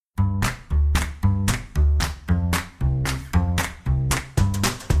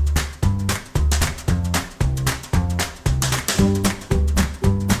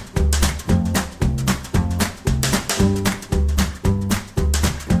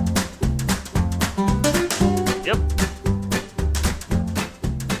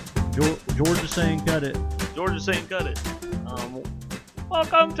saying cut it. George is saying cut it.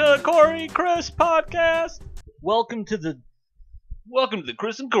 Welcome to the Corey Chris podcast. Welcome to the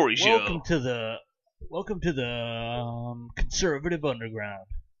Chris and Corey show. Welcome to the conservative underground.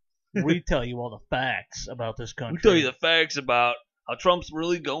 We tell you all the facts about this country. We tell you the facts about how Trump's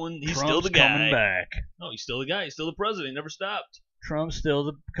really going. He's Trump's still the guy. coming back. No, he's still the guy. He's still the president. He never stopped. Trump's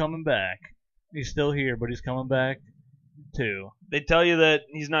still coming back. He's still here, but he's coming back too. They tell you that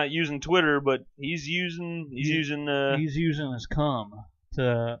he's not using Twitter, but he's using He's using his cum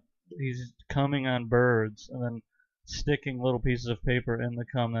to. He's cumming on birds and then sticking little pieces of paper in the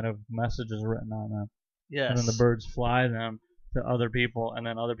cum that have messages written on them. yes. And then the birds fly them to other people, and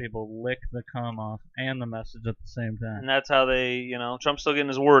then other people lick the cum off and the message at the same time. And that's how they, Trump's still getting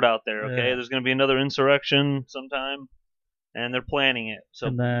his word out there, okay? Yeah. There's going to be another insurrection sometime, and they're planning it. So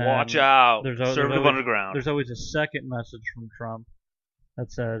And then watch out, there's conservative always- underground. There's always a second message from Trump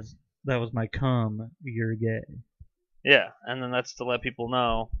that says, "That was my cum, you're gay." Yeah, and then that's to let people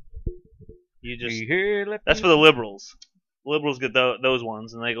know. You just Let That's for the liberals. Liberals get those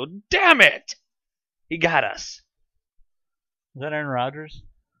ones, and they go, "Damn it, he got us." Is that Aaron Rodgers?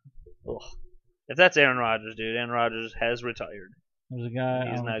 Ugh. If that's Aaron Rodgers, dude, Aaron Rodgers has retired. There's a guy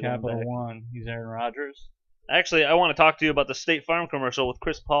He's on not going Capital back. One. He's Aaron Rodgers. Actually, I want to talk to you about the State Farm commercial with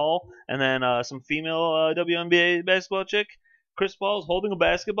Chris Paul and then some female WNBA basketball chick. Chris Paul is holding a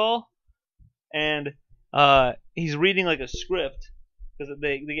basketball, and he's reading like a script because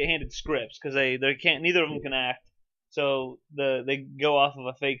they get handed scripts because they can't, neither of them can act. So they go off of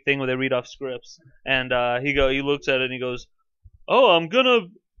a fake thing where they read off scripts, and he looks at it and he goes,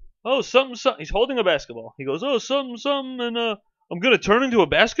 something. He's holding a basketball. He goes, something, and I'm gonna turn into a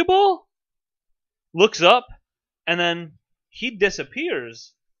basketball. Looks up, and then he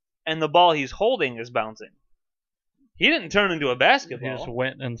disappears, and the ball he's holding is bouncing. He didn't turn into a He basketball. just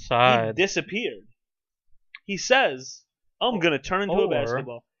went He inside. disappeared. He says, I'm gonna turn into a Or-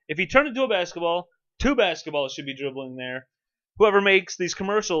 basketball. If he turned into a basketball, 2 basketballs should be dribbling there. Whoever makes these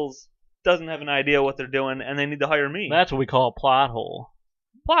commercials doesn't have an idea what they're doing, and they need to hire me. That's what we call a plot hole.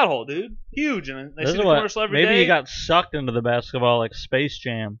 Plot hole, dude. Huge, and they This see is the what- commercial every day. maybe he got sucked into the basketball like Space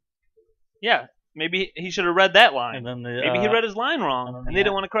Jam. Yeah, maybe he should have read that line. And then Maybe he read his line and wrong, then and they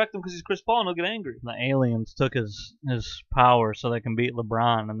didn't want to correct him because he's Chris Paul and he'll get angry. the aliens took his power so they can beat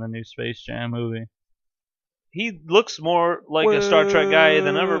LeBron in the new Space Jam movie. He looks more like a Star Trek guy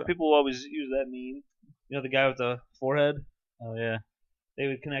than ever. Whoa. People always use that meme. You know, the guy with the forehead? Oh yeah. They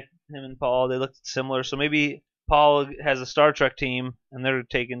would connect him and Paul. They looked similar. So maybe Paul has a Star Trek team, and they're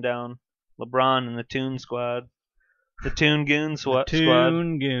taking down LeBron and the Toon Squad. The Toon Goon Squad.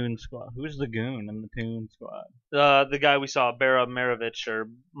 Toon Goon Squad. Who's the goon in the Toon Squad? The guy we saw, Bara Maravich or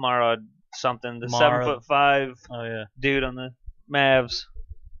Mara something, the Mara. 7'5" Oh yeah. dude on the Mavs.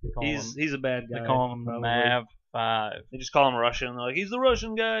 They call him, He's a bad guy. they call him the probably. Mav 5. They just call him Russian. They're like, he's the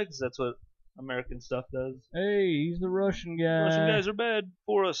Russian guy, because that's what American stuff does. Hey, he's the Russian guy. Russian guys are bad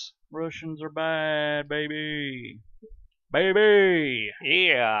for us. Russians are bad, baby. Baby.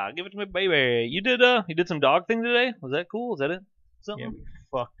 Yeah, give it to me, baby. You did some dog thing today? Was that cool? Was that it? Something? Yeah,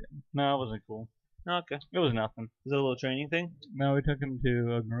 we fucked him. No, it wasn't cool. No, okay. It was nothing. Was that a little training thing? No, we took him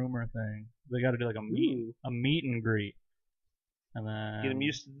to a groomer thing. They got to do like a meet and greet, and then Get him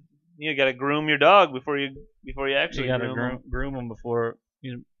used to. You gotta groom your dog before you actually You got to groom him. groom him before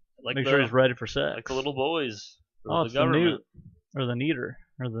you Like make the, sure he's ready for sex. like the little boys. For Oh, the it's the government. or the neater,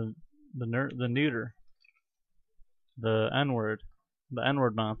 or the neuter, the N-word, the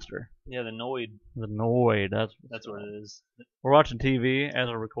N-word monster, Yeah, the Noid. the Noid. That's what it is. We're watching TV as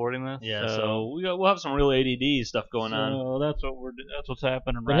we're recording this. Yeah, so we'll have some real ADD stuff going on. So that's what's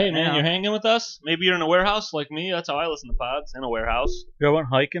happening But right hey, man, now. you're hanging with us? Maybe you're in a warehouse like me. That's how I listen to pods, in a warehouse. I went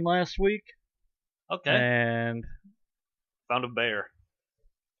hiking last week Okay. and Found a bear.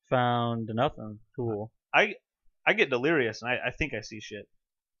 found nothing cool. I get delirious, and I think I see shit.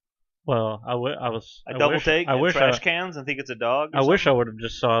 Well, I Double wish, take I wish trash cans and think it's a dog. I wish I would have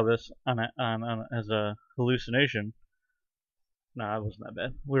just saw this on as a hallucination. No, it wasn't that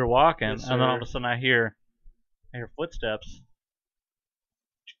bad. We were walking, Yes, and then all of sir. a sudden I hear footsteps.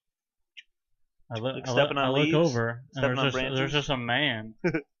 Like stepping on I look leaves? over, and Stepping on there's branches? just a man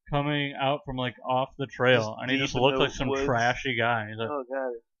coming out from like off the trail, Just and he deep just in looked the like some woods. trashy guy. He's like, Oh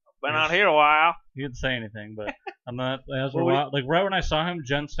god, been out here a while. he didn't say anything, but and then as Well, we're like right when I saw him,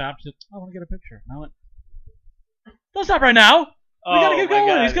 Jen stopped. She said, "I want to get a picture." And I went, "Don't stop right now." We gotta keep my going.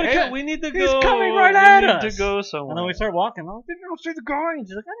 God. He's gonna Hey, cut- we need to he's go. coming right we at need us. to go somewhere. And then we start walking. Oh, did you not see the guy? And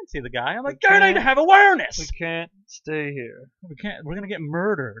she's like, I didn't see the guy. I'm like, We you need to can't- have awareness. We can't stay here. We can't. We're gonna get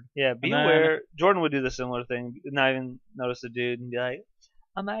murdered. Yeah, be And then- aware. Jordan would do the similar thing. Not even notice the dude and be like,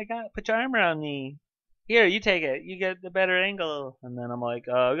 oh my god, put your arm around me. Here, you take it. You get the better angle. And then I'm like,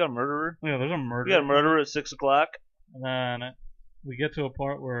 we got a murderer. Yeah, there's a We murder. got a murderer at 6 o'clock. And then we get to a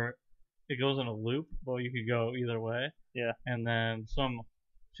part where it goes in a loop, but you could go either way. Yeah. And then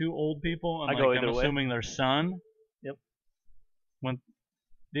two old people, and I go I'm either way. assuming their son. Yep. Went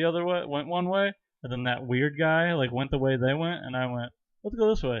the other way, went one way, and then that weird guy went the way they went, and I went, let's go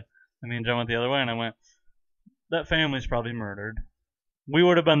this way. And me and John went the other way, and I went, that family's probably murdered. We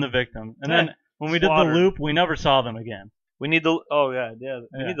would have been the victim. And then when we did Slaughtered. the loop, we never saw them again. We need to. Oh yeah. We Yeah.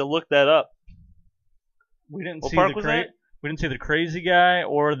 need to look that up. We didn't What see park the was that? We didn't see the crazy guy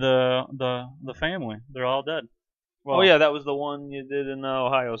or the family. They're all dead. Well, Oh yeah, that was the one you did in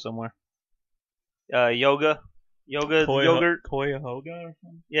Ohio somewhere. Yoga yogurt. Cuyahoga or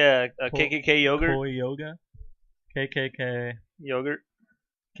something. Yeah, KKK yogurt. Yoga. KKK. Yogurt.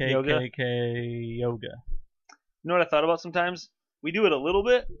 KKK yoga. You know what I thought about sometimes? We do it a little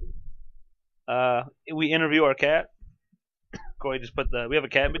bit. We interview our cat. Corey just we have a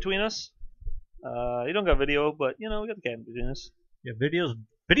cat between us. You don't got video, but we got the cat between us. Yeah, video's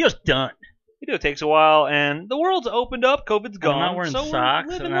done. Video takes a while, and the world's opened up. COVID's gone. I'm not wearing so socks,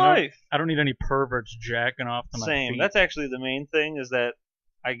 we're living and life. I don't need any perverts jacking off to my Same. feet. That's actually the main thing is that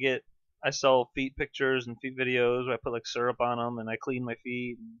I sell feet pictures and feet videos where I put syrup on them and I clean my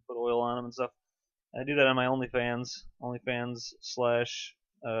feet and put oil on them and stuff. I do that on my OnlyFans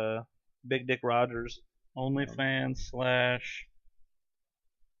 / Big Dick Rogers. OnlyFans /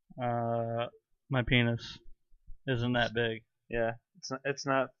 my penis isn't that big. Yeah, it's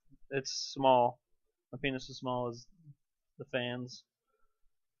not. It's small. My penis is small as the fans.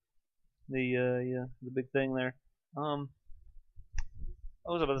 The big thing there. What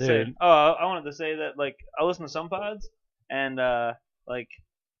was I about to say? Dude. Oh, I wanted to say that I listen to some pods and I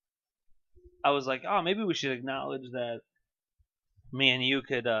was like, oh, maybe we should acknowledge that me and you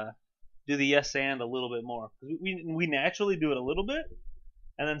could do the yes and a little bit more. We naturally do it a little bit,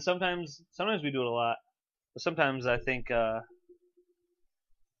 and then sometimes we do it a lot. But sometimes I think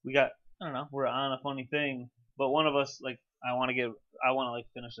we're on a funny thing, but one of us I want to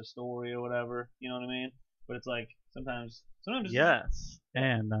finish a story or whatever, you know what I mean? But it's sometimes Yes,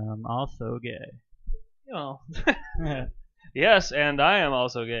 and I'm also gay. you know, yes, and I am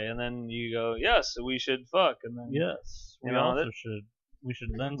also gay, and then you go, yes, we should fuck, and then Yes, You we know, also should. We should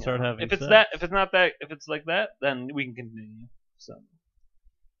then start having if it's sex. if it's not that, if it's like that, then we can continue. So,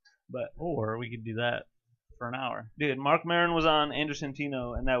 but Or we could do that for an hour. dude, Mark Maron was on Andrew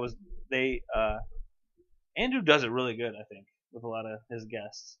Santino, and Andrew does it really good, I think, with a lot of his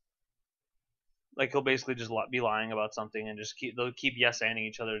guests. He'll basically just be lying about something and they'll keep yes-anding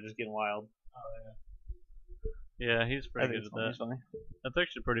each other, just getting wild. Yeah, he's I pretty think good it's at that. funny. That's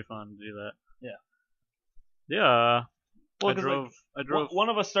actually pretty fun to do that. Yeah. Yeah. Well, I 'cause, drove. one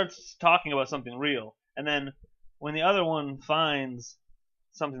of us starts talking about something real, and then when the other one finds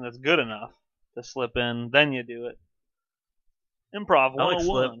something that's good enough to slip in, then you do it. Improv I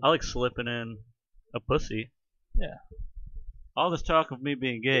 101. like slipping in a pussy. Yeah. All this talk of me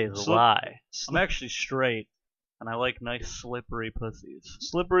being gay is a lie. I'm actually straight, and I like nice slippery pussies.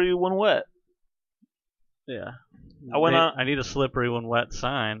 Slippery when wet. Yeah. I need a slippery when wet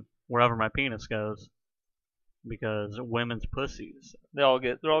sign wherever my penis goes, because women's pussies, they're all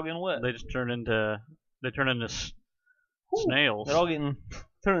getting wet. they turn into snails. They're all getting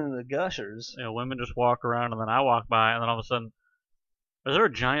turned into gushers. You know, women just walk around, and then I walk by, and then all of a sudden, is there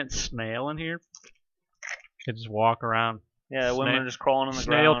a giant snail in here? They just walk around. Yeah, women are just crawling on the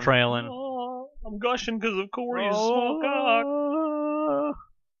Snail ground. trailing. Oh, I'm gushing because of Corey's small cock.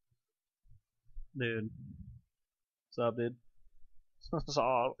 Dude. What's up, dude? What's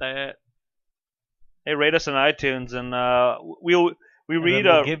up? That. Hey, rate us on iTunes, and we read.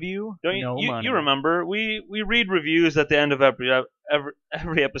 We'll give you Don't you, no money. you remember we read reviews at the end of every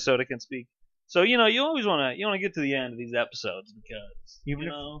episode. I can speak. So you always want to get to the end of these episodes because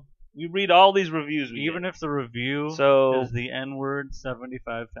we read all these reviews. Even if the review is the N word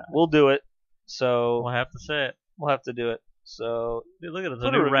 75 times, we'll do it. So we'll have to say it. We'll have to do it. So dude, look at it. It's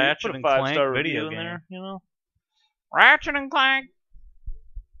a new Ratchet and Clank video in game. there. Ratchet and Clank.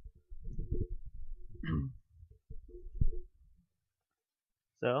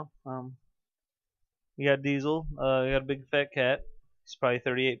 So we got Diesel. We got a big fat cat. He's probably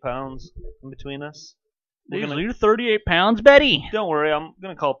 38 pounds in between us. You're 38 pounds, Betty. Don't worry, I'm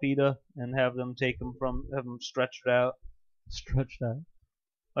gonna call PETA and have them have him stretched out. Stretched out.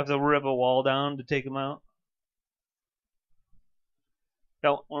 I have to rip a wall down to take him out.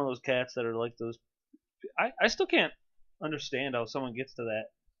 Got one of those cats that are like those. I still can't understand how someone gets to that.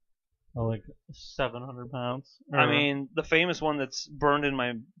 Oh, like 700 pounds. I mean, the famous one that's burned in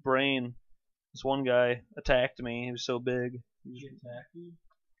my brain. This one guy attacked me. He was so big. he attacked you?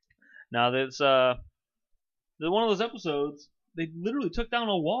 Now that's one of those episodes. They literally took down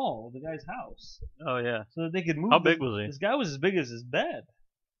a wall of the guy's house Oh yeah. so that they could move. How big was he? This guy was as big as his bed.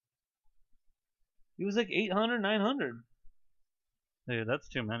 He was like 800, 900. Dude, that's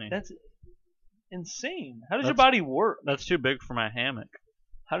too many. That's insane. How does your That's- body work? That's too big for my hammock.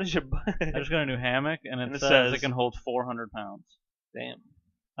 How does your body? I just got a new hammock, and it, And it says says- it can hold 400 pounds. Damn,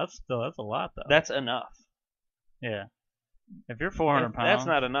 That's a lot though. that's enough. Yeah. If you're 400 If pounds, that's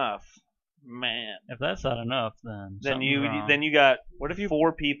not enough, man. If that's not enough, then something's wrong. Then you got what if you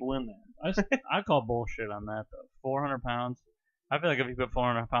 4 people in there? I call bullshit on that though. 400 pounds. I feel like if you put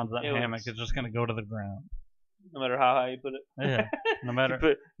 400 pounds in that It hammock, was- it's just gonna go to the ground. No matter how high you put it. Yeah. No matter. You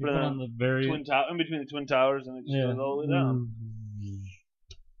put You it put on on the very. in between the twin towers, and it just goes all the way down.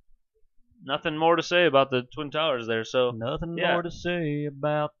 Nothing more to say about the twin towers there. So Nothing yeah. more to say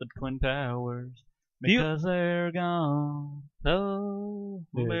about the twin towers Do you- because they're gone. no,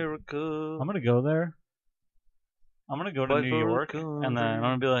 Dude. America. I'm gonna go there. I'm gonna go to Fight New for a York, and then I'm country.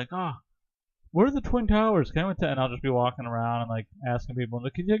 gonna be like, oh, where are the Twin Towers? Can I go to? And I'll just be walking around and like asking people,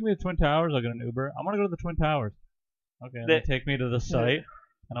 can you take me to the Twin Towers? I'll get an Uber. I'm gonna go to the Twin Towers. Okay, and they They- take me to the site,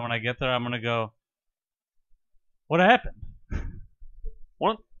 and then when I get there, I'm gonna go. What happened?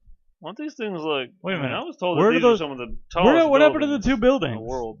 Weren't these things like? Wait a minute. I was told Where that do these are those- some of the tallest. What happened to the buildings two buildings? in the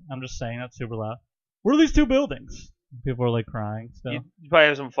world? I'm just saying that's super loud. Where are these two buildings? People are like crying still. You probably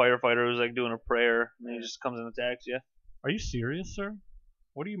have some firefighter who's like doing a prayer, and he just comes and attacks you. Are you serious, sir?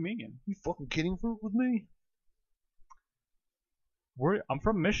 What do you mean? You fucking kidding with me? I'm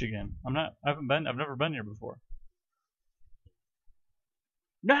from Michigan. I've never been here before.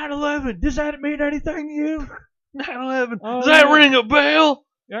 9/11. Does that mean anything to you? 9/11. Oh, Does that yeah. ring a bell?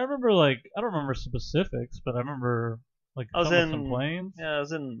 Yeah, I remember I don't remember specifics, but I remember like I was some in- planes. Yeah, I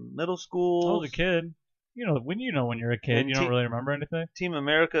was in middle school. I was a kid. You know when you're a kid, And you don't really remember anything. Team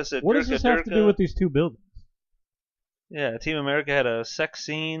America said. What does this have to do with these two buildings? Yeah, Team America had a sex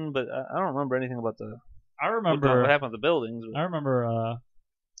scene, but I don't remember anything about I what remember. happened at the buildings. But I remember a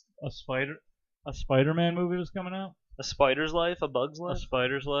Spider-Man movie was coming out. a spider's life, a bug's A life,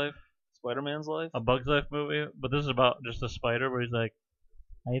 Spider's Life, Spider-Man's life. a Bug's Life movie, but this is about just a spider where he's like,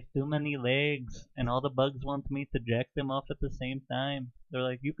 I have too many legs, and all the bugs want me to jack them off at the same time. They're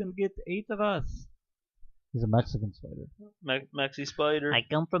like, you can get 8 of us. He's a Mexican spider. Mexi Spider. I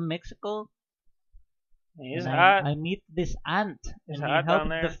come from Mexico. He's and hot. I meet this ant, He's and he hot helped down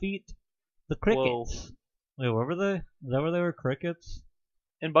there. defeat the crickets. Wait, where were they? Is that where they were? Crickets?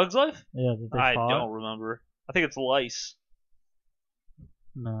 In Bug's Life? Yeah, that they I fought? don't remember. I think it's lice.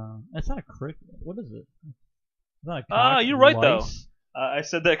 No, it's not a cricket. What is it? It's not a Ah, cock- you're right, though. lice? I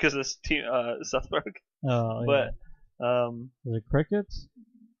said that because it's team South Park. Oh, yeah. But Is it crickets?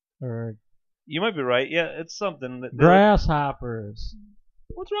 Or you might be right. Yeah, it's something. That grasshoppers?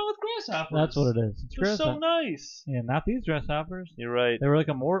 What's wrong with grasshoppers? That's what it is. It's They're so grasshopper. nice. Yeah, not these grasshoppers. You're right. They were like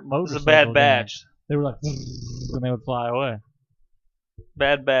a This motorcycle. is a bad game. batch. They were like, and they would fly away.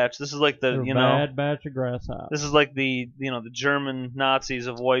 Bad batch. This is like They the were bad. bad batch of grasshoppers. This is like the the German Nazis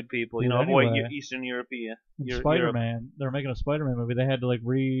of white people. Dude, Of white anyway. Eastern European. Spider-Man. They were making a Spider-Man movie. They had to like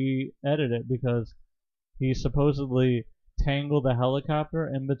re-edit it because he supposedly tangled a helicopter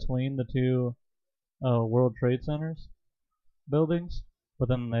in between the two World Trade Centers buildings, but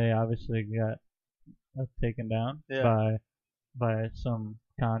then they obviously got taken down Yeah. by some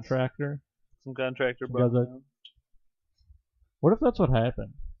contractor. Some contractor Some brought guys it like- down. What if that's what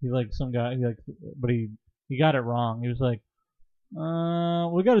happened? He like some guy, but he got it wrong. He was like,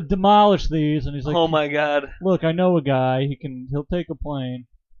 we got to demolish these, and he's like, Oh my God. look, I know a guy. He'll take a plane.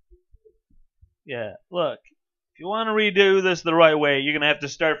 Yeah. Look, if you want to redo this the right way, you're gonna have to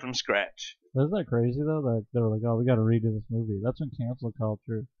start from scratch. Isn't that crazy though? Like they were like, oh, we got to redo this movie. That's when cancel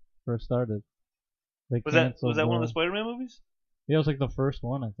culture first started. They Was that canceled, one of the Spider-Man movies? Yeah, it was like the first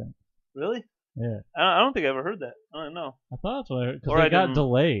one, I think. Really? Yeah, I don't think I ever heard that. I don't know. I thought that's what. Or Because I they got didn't-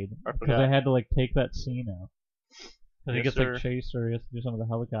 delayed I because forgot. they had to like take that scene out. Because he Yes, gets sir. like chased or he has to do something with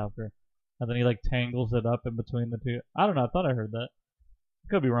the helicopter, and then he like tangles it up in between the two. I don't know. I thought I heard that.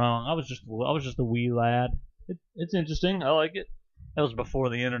 Could be wrong. I was just a wee lad. It's interesting. I like it. That was before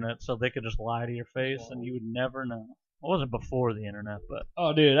the internet, so they could just lie to your face and you would never know. It wasn't before the internet, but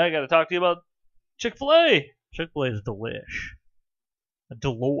Oh, dude, I gotta talk to you about Chick-fil-A. Chick-fil-A is delish.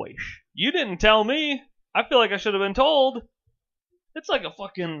 Deloish. You didn't tell me. I feel like I should have been told. It's like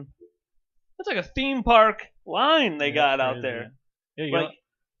a theme park line they got out there. Yeah, you Like,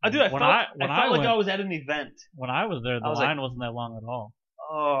 I when felt I like went- I was at an event. when I was there, the I was line wasn't that long at all.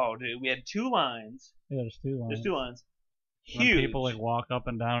 Oh, dude, we had 2 lines. Yeah, there's 2 lines. There's 2 lines. And then Huge. people like walk up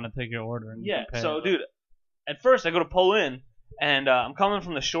and down and take your order. And you Yeah. can pay So, it. dude, at first I go to pull in, and I'm coming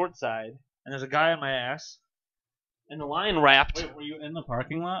from the short side, and there's a guy on my ass, and the line wrapped. Wait, were you in the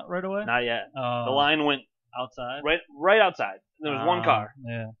parking lot right away? Not yet. Oh, The line went outside. right outside. There was one car,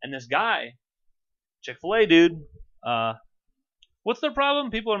 Yeah. and this guy, Chick-fil-A dude. What's their problem?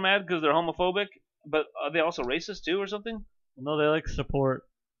 People are mad because they're homophobic, but are they also racist too, or something? No, they like support.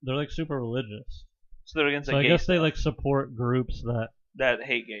 They're like super religious. So they're against So like I gay guess they stuff like support groups that. that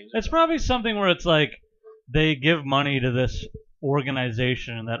hate gays. It's probably something where it's like they give money to this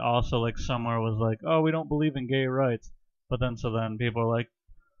organization that also like somewhere was like, oh, we don't believe in gay rights, but then people are like,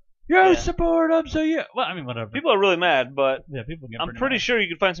 Yeah. support them, so yeah. Well, I mean, whatever. People are really mad, but Yeah, people get. I'm pretty sure you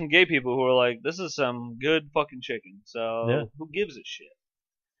could find some gay people who are like, this is some good fucking chicken. So Yeah. who gives a shit?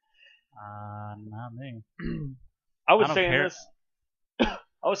 Not me. I was I don't saying care. this.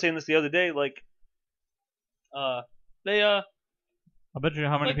 I was saying this the other day. Like, they I bet you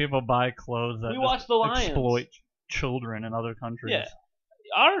how many Like, people buy clothes that we just watched the Lions. exploit children in other countries. Yeah.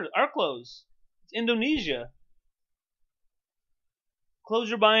 Our clothes. It's Indonesia. Clothes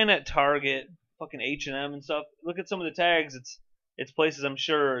you're buying at Target, fucking H&M and stuff. Look at some of the tags. It's places I'm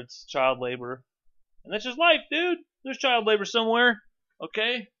sure it's child labor, and that's just life, dude. There's child labor somewhere.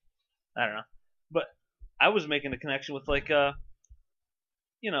 Okay. I don't know, but I was making a connection with like you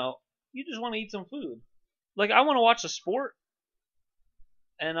just want to eat some food. Like I want to watch a sport,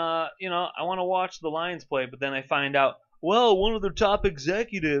 and I want to watch the Lions play, but then I find out, well, one of their top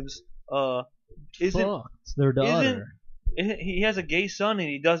executives isn't. Fuck, it's their daughter. He has a gay son and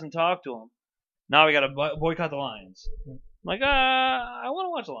he doesn't talk to him. Now we gotta boycott the Lions. I'm like, I want to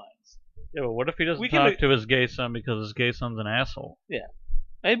watch the Lions. Yeah, but what if he doesn't We can talk be- to his gay son because his gay son's an asshole?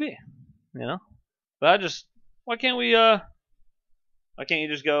 Maybe, But why can't we? Why can't you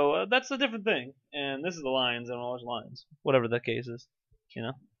just go? That's a different thing, and this is the Lions. I don't watch Lions. Whatever the case is,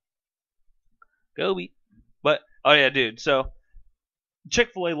 Go beat. But oh yeah, dude. So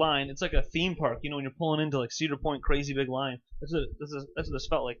Chick-fil-A line, it's like a theme park. When you're pulling into like Cedar Point, crazy big line. That's what this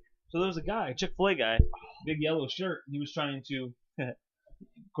felt like. So there was a guy, Chick-fil-A guy, big yellow shirt. And he was trying to. Of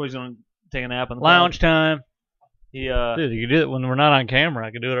course, he's gonna take a nap on the Lounge time. He Dude, you can do it when we're not on camera.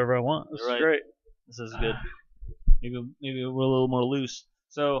 I can do whatever I want. This You're right. is great. This is good. Maybe we're a little more loose.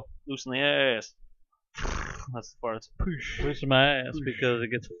 So loosen the ass. That's the part. Loosen my ass because it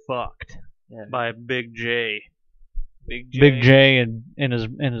gets fucked Yeah. by Big J. Big J. Big J and his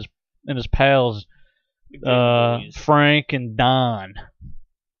pals, Big J boys. Frank and Don.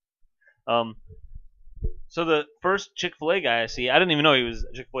 So the first Chick-fil-A guy I see, I didn't even know he was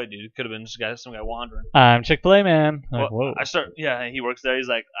a Chick-fil-A dude. It could have been just some guy wandering. I'm Chick-fil-A man. Like, Well, whoa. he works there. He's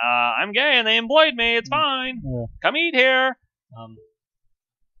like, I'm gay and they employed me. It's fine. Yeah. Come eat here.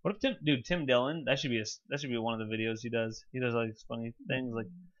 What if Tim Dillon? That should be one of the videos he does. He does like these funny things. Like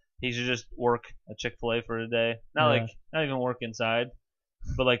he should just work at Chick-fil-A for a day. Not even work inside,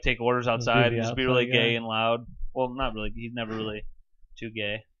 but like take orders outside and just be really gay and loud. Well, not really. He's never really too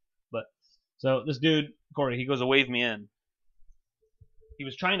gay. But so this dude Corey, he goes to wave me in. He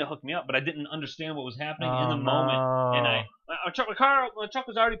was trying to hook me up, but I didn't understand what was happening in the moment. And my truck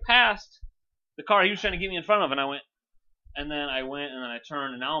was already past the car he was trying to get me in front of, and I went, and then I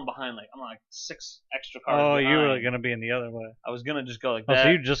turned, and now I'm behind, I'm like 6 extra cars behind. you were gonna be in the other way. I was gonna just go like Oh, that. so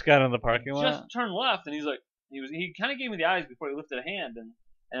you just got in the parking lot? Just turned left, and he kind of gave me the eyes before he lifted a hand, and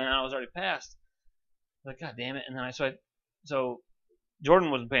I was already past. I was like, God damn it! And then so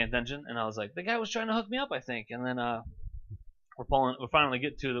Jordan wasn't paying attention, and I was like, the guy was trying to hook me up, I think. And then we finally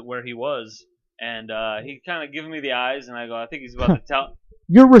get to where he was, and he kind of giving me the eyes, and I go, I think he's about to tell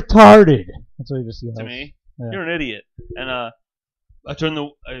You're retarded. That's what he just yells. to me, Yeah. you're an idiot. And I put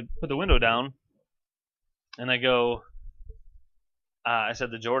the window down, and I go, I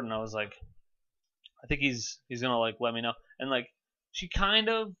said to Jordan, I was like, I think he's gonna let me know, and she kind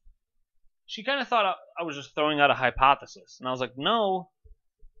of thought I was just throwing out a hypothesis, and I was like, no.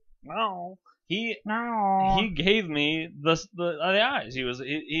 He gave me the eyes. He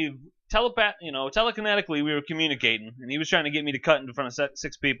telekinetically we were communicating, and he was trying to get me to cut in front of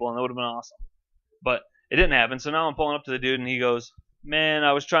 6 people, and that would have been awesome. But it didn't happen. So now I'm pulling up to the dude, and he goes, "Man,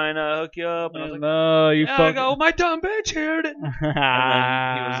 I was trying to hook you up." And I was like, "No, you yeah, fucking." I go, "My dumb bitch here." And then he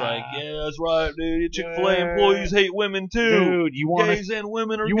was like, "Yeah, that's right, dude. You Chick-fil-A employees hate women too. Dude, you want Gays and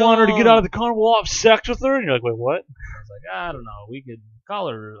women are you gone." want her to get out of the car and we'll have sex with her? And you're like, wait, what? I was like, I don't know. We could call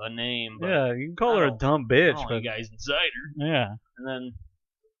her a name. But Yeah, you can call I her a don't- dumb I bitch, don't but want you guys inside her. yeah. And then,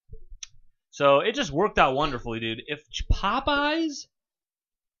 so it just worked out wonderfully, dude. If Popeyes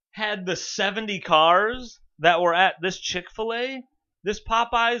had the 70 cars that were at this Chick-fil-A, this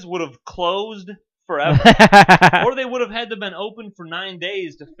Popeyes would have closed forever, or they would have had to been open for 9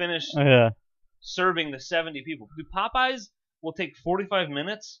 days to finish Yeah. serving the 70 people. Dude, Popeyes will take 45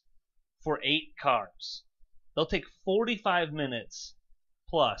 minutes for 8 cars. They'll take 45 minutes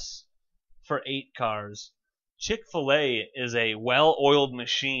plus for 8 cars. Chick-fil-A is a well-oiled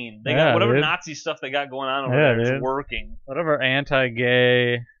machine. They got Yeah, whatever dude. Nazi stuff they got going on over Yeah, there is dude. working. Whatever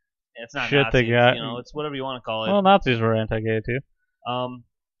anti-gay It's not shit Nazis, they got. you know, it's whatever you want to call it. Well, Nazis were anti-gay too.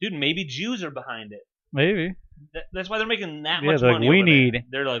 Dude, maybe Jews are behind it. Maybe. That's why they're making that Yeah, much they're like, money. we over there. need-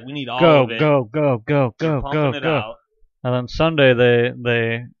 They're like, we need all Go, of it. go, go, go, They're go, pumping go, it go. out. And then Sunday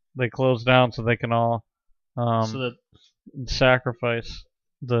they close down so they can all So that sacrifice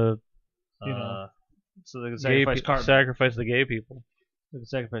the you know, so they can gay sacrifice Cartman. sacrifice the gay people. They can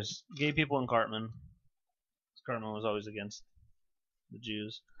sacrifice gay people in Cartman. Cartman was always against the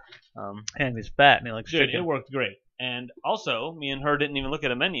Jews. And he's fat and he likes Dude, chicken. it worked great. And also, me and her didn't even look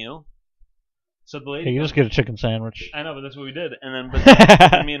at a menu. So the lady, Hey, you just get a chicken sandwich. I know, but that's what we did. And then, but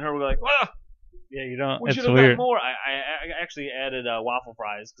then me and her were like, "Well, Yeah, you don't. we It's should have weird. got more." I actually added waffle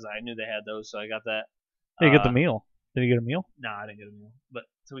fries because I knew they had those, so I got that. Hey, you get the meal. Did you get a meal? No, I didn't get a meal. But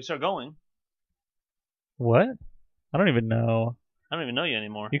so we start going. What? I don't even know. I don't even know you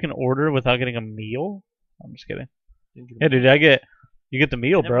anymore. You can order without getting a meal? I'm just kidding. Didn't get a Yeah, dude, you get the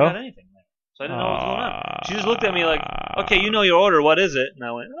meal, I never bro. got anything there. So I didn't know what was going on. She just looked at me like, "Okay, you know your order. What is it?" And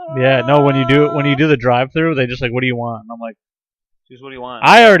I went, Yeah, no. When you do the drive-through, they just like, what do you want? And I'm like, "She goes, what do you want?"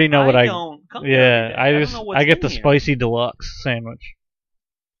 I already know what I. don't come here Yeah, every day. don't know what's I get in the here. spicy deluxe sandwich.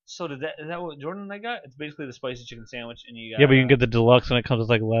 So is that what Jordan and I got? It's basically the spicy chicken sandwich, and you got. Yeah, but you can get the deluxe and it comes with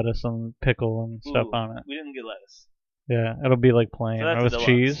like lettuce and pickle and stuff ooh, on it. We didn't get lettuce. Yeah, it'll be like plain So that's or a with deluxe.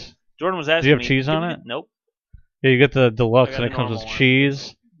 cheese. Jordan was asking you have me, cheese "Did on we it?" get-" Nope. Yeah, you get the deluxe I got and it the comes with normal one.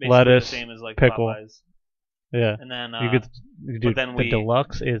 cheese, Basically lettuce, the same as like pickle. Popeyes. Yeah. And then You get dude, then the we-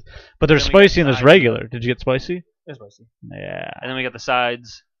 deluxe is, but there's then we got spicy and there's sides. regular. Did you get spicy? it's spicy. Yeah. And then we got the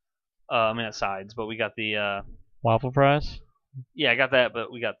sides. I mean not sides, but we got the Waffle fries, yeah, I got that,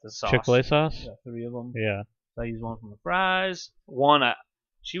 but we got the sauce. Chick-fil-A sauce. We got 3 of them. Yeah. So I used one from the fries. One,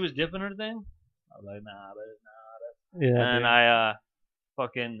 she was dipping her thing. I was like, nah, but Yeah. and dude. I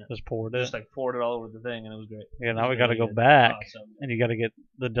fucking just poured it. just like poured it all over the thing, and it was great. Yeah. It Now was we got to really go good. back, Oh, so good. and you got to get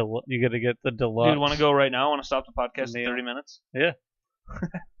the deluxe. Dude, want to go right now? Want to stop the podcast in Meal. 30 minutes?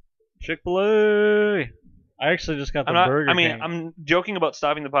 Chick-fil-A. I actually just got the Burger King. I'm joking about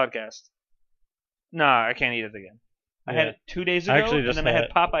stopping the podcast. Nah, I can't eat it again. I had Yeah. it 2 days I ago, actually and just then I had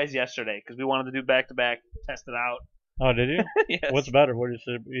had- Popeyes yesterday because we wanted to do back to back, test it out. Oh, did you? Yes. What's better? What do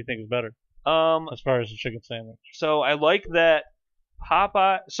you think is better as far as the chicken sandwich? So I like that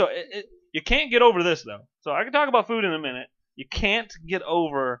Popeye. So you can't get over this though. So I can talk about food in a minute. You can't get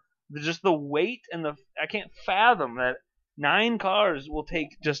over just the weight and I can't fathom that 9 cars will take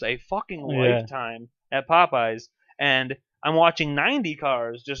just a fucking Yeah. lifetime at Popeyes, and I'm watching 90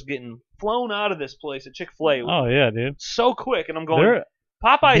 cars just getting flown out of this place at Chick-fil-A Oh yeah, dude. so quick, and I'm going. There,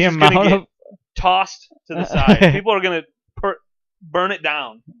 Popeyes the is gonna amount get of tossed to the side. People are gonna burn it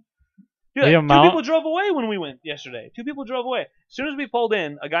down. Dude, The 2 amount- people drove away when we went yesterday. 2 people drove away. As soon as we pulled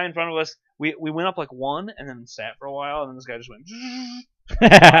in, a guy in front of us, we went up like 1 and then sat for a while, and then this guy just went.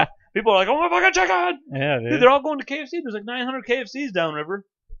 yeah, People are like, "Oh my fucking chicken!" dude. Dude, they're all going to KFC. There's like 900 KFCs downriver.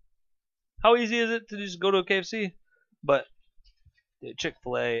 How easy is it to just go to a KFC? But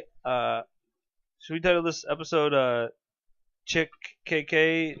Chick-fil-A. Should we title this episode Chick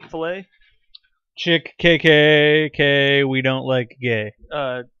KK Filet? Chick KKK. We don't like gay.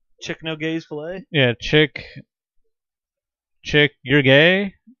 Chick No Gays Filet? Yeah, chick. You're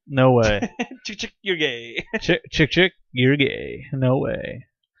gay? No way. Chick, you're gay. chick, you're gay? No way.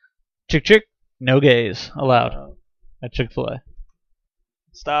 Chick, no gays allowed at Chick-fil-A.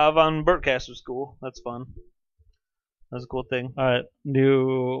 Stav on Burtcaster School. That's fun. That's a cool thing. All right,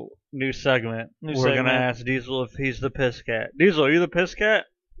 new segment. New We're gonna segment. ask Diesel if he's the piss cat. Diesel, are you the piss cat?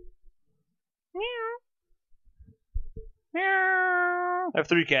 I have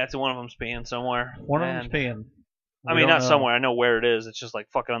 3 cats and one of them's peeing somewhere. One of them's And- peeing. I We mean, don't not know. somewhere. I know where it is. It's just like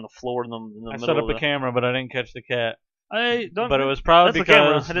fucking on the floor in the I middle set up of a the... camera, but I didn't catch the cat. I don't. But it was probably That's the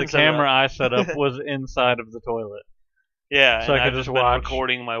camera. because I the didn't set it camera up. I set up was inside of the toilet. Yeah, So and I could I've just just been watch.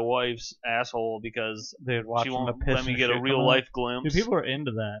 recording my wife's asshole because Dude, she watching won't the piss let me and get a shit real come life out. glimpse. Dude, people are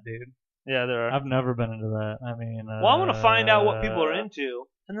into that, dude. Yeah, there are. I've never been into that. I mean, Well, I want to find out what people are into,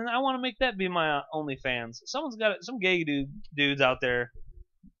 and then I want to make that be my OnlyFans. Someone's got some gay dudes out there,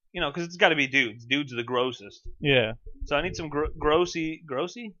 you know, because it's got to be dudes. Dudes are the grossest. Yeah, So I need some grossy.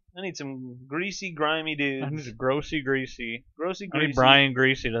 I need some greasy, grimy dudes. I need a greasy. Grossy, I need greasy. Brian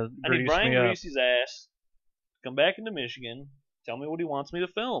Greasy to I grease need Brian me up. Greasy's ass. Come back into Michigan. Tell me what he wants me to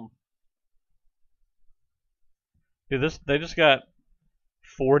film. Dude, they just got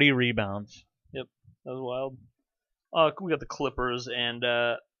 40 rebounds. That was wild. We got the Clippers and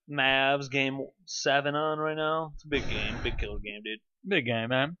Mavs game 7 on right now. It's a big game, big killer game, dude. Big game,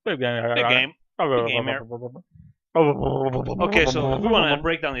 man. Big game. Big game. Big game here. Okay, so if we want to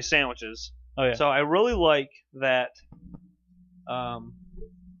break down these sandwiches, Oh yeah. so I really like that.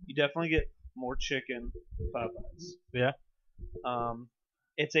 You definitely get more chicken Popeyes. Yeah.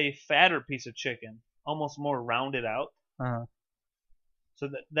 It's a fatter piece of chicken, almost more rounded out. Uh-huh. So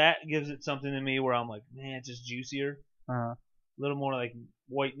that gives it something to me where I'm like, man, it's just juicier. Uh-huh. A little more like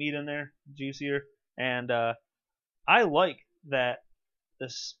white meat in there, juicier. And I like that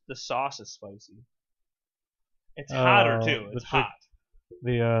the sauce is spicy. It's hotter too. It's hot.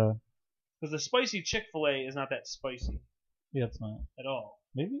 The Because the spicy Chick-fil-A is not that spicy yeah, it's not. at all.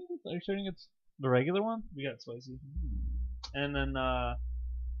 Maybe are you saying it's the regular one? We got spicy. And then,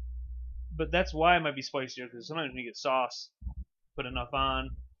 but that's why it might be spicier, because sometimes when you get sauce, put enough on,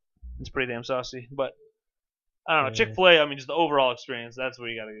 it's pretty damn saucy. But I don't know, Yeah. Chick-fil-A, I mean, just the overall experience, that's what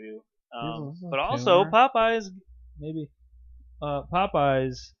you gotta do. This is But a also, tuner. Popeyes, maybe.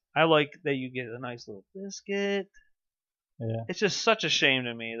 Popeyes, I like that you get a nice little biscuit. Yeah. It's just such a shame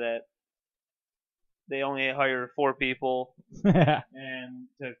to me that they only hire 4 people and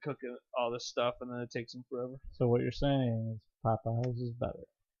to cook all this stuff, and then it takes them forever. So what you're saying is Popeyes is better.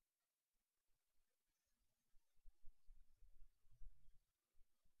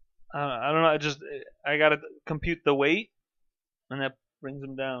 I don't know. I gotta compute the weight, and that brings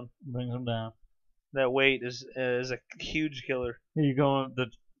them down. Brings them down. That weight is a huge killer. You going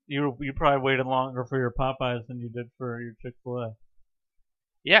you probably waited longer for your Popeyes than you did for your Chick-fil-A.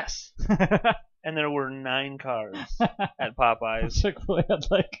 Yes, and there were 9 cars at Popeyes, Chick-fil-A had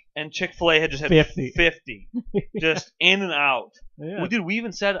like and Chick-fil-A had just had 50. 50, just in and out. yeah. Well, dude, we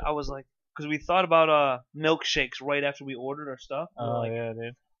even said, I was like, because we thought about milkshakes right after we ordered our stuff. We were Oh like, yeah,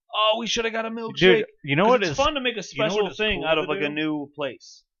 dude. oh, we should have got a milkshake. Dude, you know 'Cause what it's is fun to make a know special what is thing cool out of to like a do? new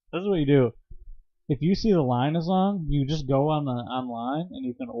place. This is what you do. If you see the line is long, you just go on the online and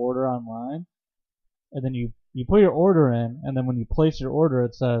you can order online, and then you put your order in, and then when you place your order,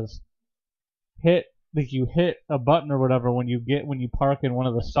 it says you hit a button or whatever when you park in one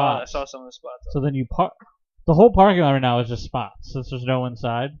of the I spots. saw some of the spots. So then you park. The whole parking lot right now is just spots since there's no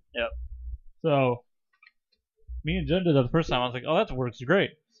inside. Yep. So me and Jen did that the first time. I was like, oh, that works great.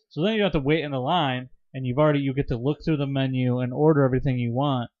 So then you have to wait in the line, and you get to look through the menu and order everything you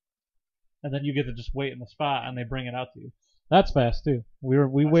want, and then you get to just wait in the spot, and they bring it out to you. That's fast too. We I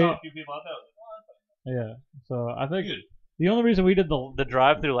wait. saw a few people out there. Yeah. So I think Good. the only reason we did the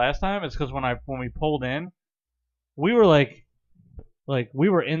drive-through last time is because when we pulled in, we were like we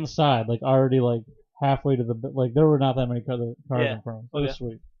were inside, like already like halfway to there were not that many cars Yeah. in front of us. It Oh, was yeah.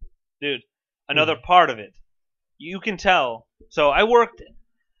 sweet. Dude, another part of it, you can tell. So I've worked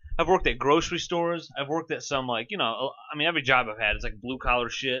at grocery stores. I've worked at some every job I've had is like blue collar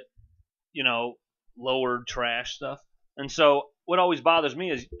shit, lower trash stuff. And so what always bothers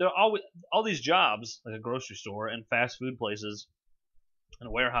me is there are always all these jobs like a grocery store and fast food places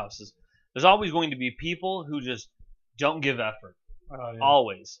and warehouses. There's always going to be people who just don't give effort. Oh, yeah.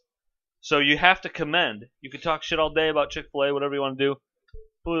 Always. So you have to commend. You could talk shit all day about Chick-fil-A, whatever you want to do,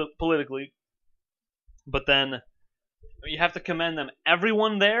 politically, but then you have to commend them.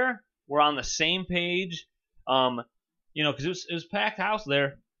 Everyone there were on the same page. Because it was packed house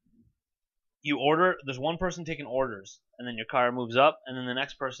there. You order. There's one person taking orders, and then your car moves up, and then the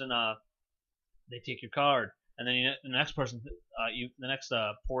next person, they take your card, and then the next person, the next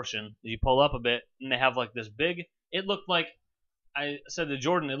portion, you pull up a bit, and they have like this big. It looked like I said to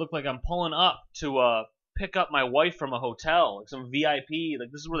Jordan, it looked like I'm pulling up to pick up my wife from a hotel, like some VIP.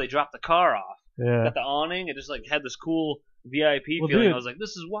 Like this is where they drop the car off. Yeah. Got the awning. It just like had this cool VIP feeling. Dude. I was like,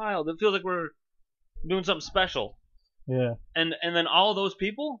 this is wild. It feels like we're doing something special. Yeah. And then all those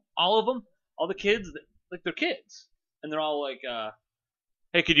people, all of them, all the kids, like they're kids, and they're all like,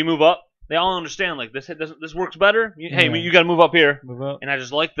 hey, could you move up? They all understand like this works better. Hey, Yeah. you got to move up here. Move up. And I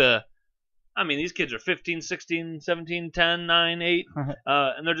just like these kids are 15, 16, 17, 10, 9, 8,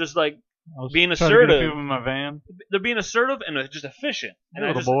 and they're just like I was being trying to get a assertive. few of 'em in my van. They're being assertive and just efficient. Hey,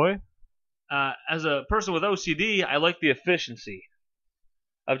 And little boy. as a person with OCD, I like the efficiency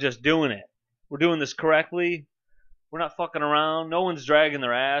of just doing it. We're doing this correctly. We're not fucking around. No one's dragging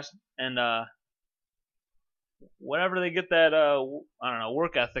their ass. And whatever they get that I don't know,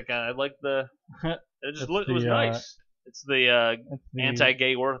 work ethic. I like it was nice. It's the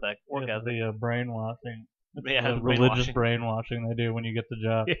anti-gay work ethic. The brainwashing. Yeah, The the religious brainwashing. brainwashing they do when you get the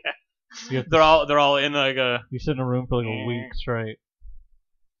job. Yeah. You have to They're all in like a. You sit in a room for like a week straight.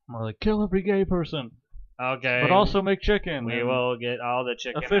 We're like, kill every gay person, Okay. but also make chicken. we and will get all the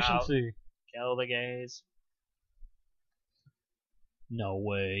chicken out. efficiency. Kill the gays. No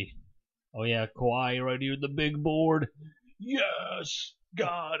way. Oh yeah, Kawhi right here, the big board. Yes,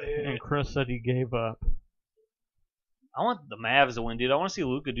 got it. And Chris said he gave up. I want the Mavs to win, dude. I want to see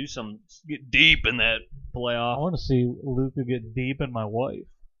Luka get deep in that I playoff. want to see Luka get deep in my wife.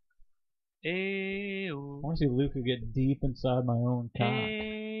 I Ew. want to see Luka get deep inside my own cock. What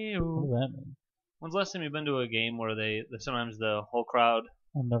Ew. does that mean? When's the last time you've been to a game where sometimes the whole crowd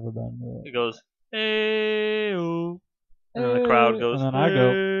I've never been to it goes ew, it. and then the crowd goes, and then I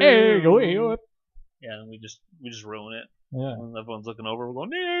go, hey, go, hey, go. yeah, and we just ruin it. Yeah. And everyone's looking over, we're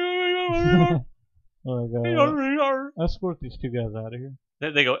going, Escort these two guys out of here.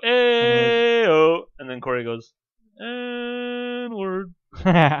 they go, ew, and then Corey goes, N-word, ew,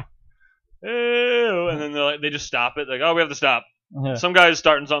 and then they just stop it. Like, oh, we have to stop. Yeah. Some guy's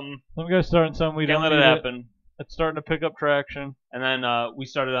starting something. Some guy's starting something we Can't don't let it need happen. It's starting to pick up traction. And then we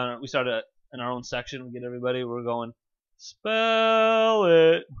started in our own section. We get everybody. We're going, spell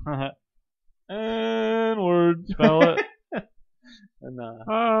it, N-word, Spell it. and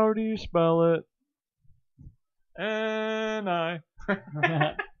How do you spell it? N-I.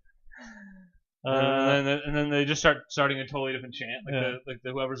 Uh, and then they just starting a totally different chant. Like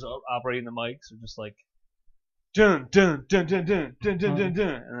the whoever's operating the mics are just like, dun dun dun dun dun dun dun dun dun,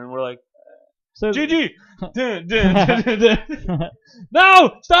 and then we're like, so GG, dun dun dun dun dun.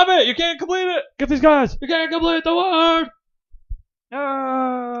 No, stop it! You can't complete it. get these guys. You can't complete the word.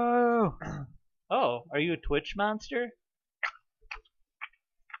 No. Oh, are you a Twitch monster?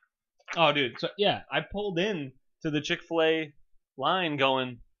 Oh, dude. So yeah, I pulled in to the Chick-fil-A line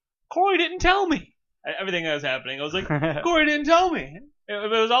going, Corey didn't tell me everything that was happening. I was like, Corey didn't tell me.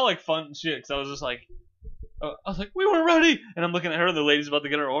 It was all like fun shit. Cause I was just like, we weren't ready. And I'm looking at her, and the lady's about to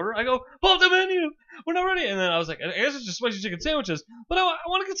get her order. I go, pull up the menu. We're not ready. And then I was like, I guess it's just spicy chicken sandwiches, but I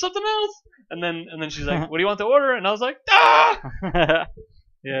want to get something else. And then she's like, what do you want to order? And I was like, ah.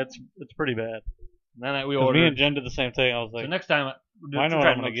 Yeah, it's pretty bad. And then we 'Cause ordered. me and Jen did the same thing. I was So like, next time, I know what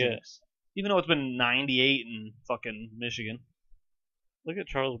I'm gonna get. Even though it's been 98 in fucking Michigan. look at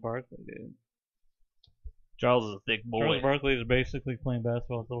Charles Barkley, dude. Charles is a thick boy. Charles Barkley is basically playing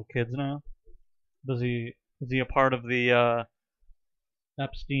basketball with little kids now. Is he a part of the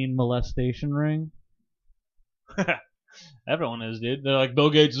Epstein molestation ring? Everyone is, dude. They're like, Bill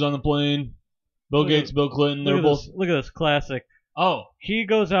Gates is on the plane. Bill Look at- Gates, Bill Clinton. Look They're at both. this. Look at this classic. Oh. He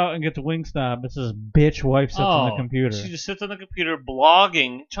goes out and gets a Wingstop. It's his bitch wife sits on the computer. She just sits on the computer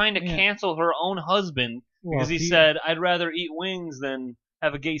blogging, trying to Yeah. cancel her own husband Well, because he said, I'd rather eat wings than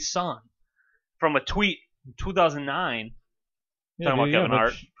have a gay son. From a tweet in 2009. yeah, talking about dude, Kevin but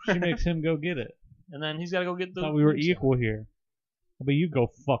Hart. She makes him go get it. And then he's got to go get the. Thought we were Wingstop. equal here. But you go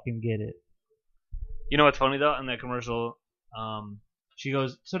fucking get it. You know what's funny though? In that commercial, she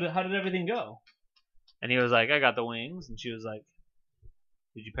goes, "So how did everything go?" And he was like, "I got the wings." And she was like,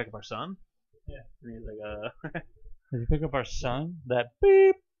 "Did you pick up our son?" Yeah. And he was like, Did you pick up our son? That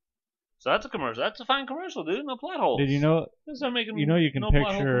beep. So that's a commercial. That's a fine commercial, dude. No plot holes. Did you know? Just start making You know, you can no plot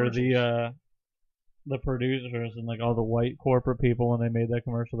hole picture commercials. the producers and like all the white corporate people when they made that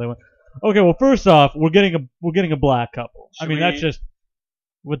commercial. They went, okay, well, first off, we're getting a black couple. I Should mean, we- that's just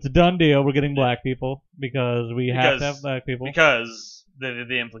what's a done deal. We're getting black people because we have to have black people because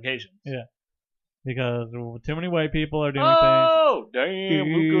the implications. Yeah. because too many white people are doing Oh damn,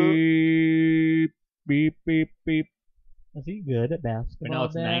 things. Luka. Beep beep beep beep. Is he good at basketball? Right now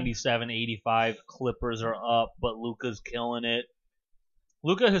it's Dad? 97-85. Clippers are up, but Luka's killing it.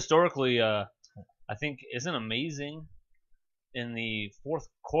 Luka historically, I think, isn't amazing in the fourth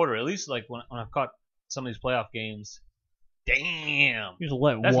quarter. At least like when I've caught some of these playoff games. Damn. You just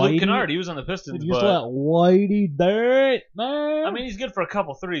let That's Whitey. Luke Kennard. He was on the Pistons, You just but let Whitey do it, man. I mean he's good for a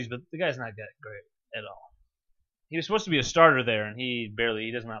couple threes, but the guy's not that great at all. He was supposed to be a starter there, and he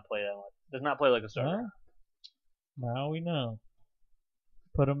does not play that much. Does not play like a starter. Well, now we know.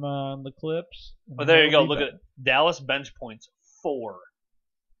 Put him on the Clips. and Oh, there you go. he'll be Look at Dallas bench points 4.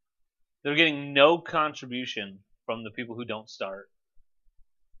 They're getting no contribution from the people who don't start.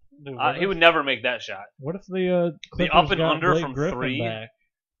 Dude, what He if- would never make that shot. What if the Clippers up and got under Blake from Griffin 3? back?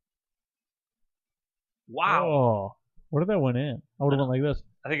 Wow. Oh, what if that went in? I would have went like this.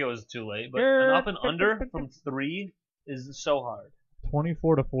 I think it was too late, but an up and under from 3 is so hard.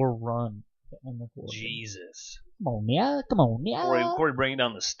 24-4 run to end the quarter. Jesus. Come on, yeah. Come on, yeah. Corey bringing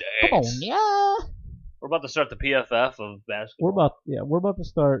down the stakes. Come on, yeah. We're about to start the PFF of basketball. We're about to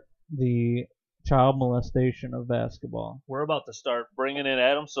start the child molestation of basketball. We're about to start bringing in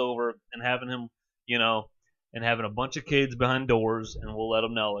Adam Silver and having him, and having a bunch of kids behind doors, and we'll let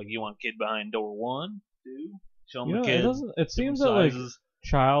them know, like, you want kid behind door 1, 2, show them You know, the it kids. doesn't. It seems that different like sizes.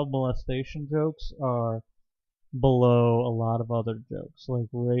 child molestation jokes are below a lot of other jokes, like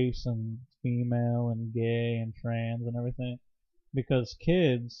race and female and gay and trans and everything, because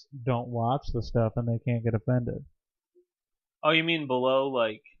kids don't watch the stuff and they can't get offended. Oh, you mean below,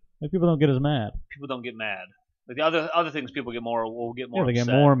 like, Like people don't get as mad. people don't get mad. Like the other things people get more will get more Yeah, they get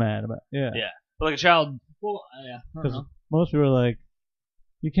upset. more mad about. Yeah. Yeah. But like a child, well, yeah, I don't Because know. most people are like,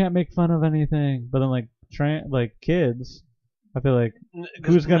 you can't make fun of anything, but then like kids, I feel like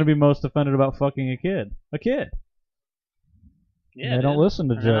who's gonna be most offended about fucking a kid? A kid. Yeah, they don't dude. listen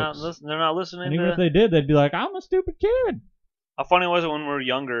to And jokes. they're not listening And even to. if they did, they'd be like, I'm a stupid kid. How funny was it when we were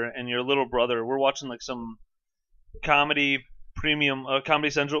younger and your little brother? We're watching like some comedy premium,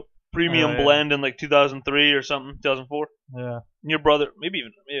 Comedy Central premium Oh, yeah. blend in like 2003 or something, 2004. Yeah. And your brother, maybe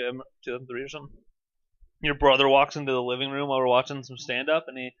 2003 or something. Your brother walks into the living room while we're watching some stand up,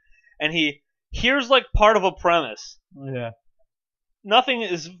 and he hears like part of a premise. Yeah. Nothing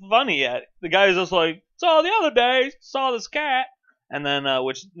is funny yet. The guy's just like, so the other day saw this cat, and then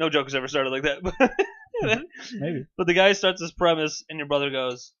which no joke has ever started like that. Maybe. But the guy starts this premise, and your brother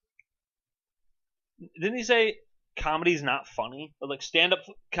goes, didn't he say comedy's not funny? Or like stand up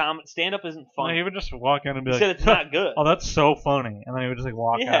isn't No, funny. he would just walk in and be He like, said it's not good. oh, that's so funny. And then he would just like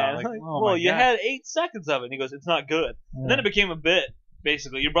walk Yeah, out. Like, like, oh well, my you God. had 8 seconds of it. And he goes, it's not good. Yeah. And then it became a bit,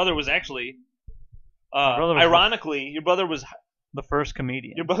 basically. Your brother was actually, brother was ironically, your brother was the first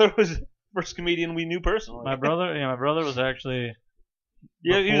comedian. the first comedian we knew personally. My brother was actually.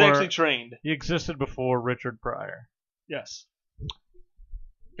 Yeah, he was before- actually trained. He existed before Richard Pryor. Yes.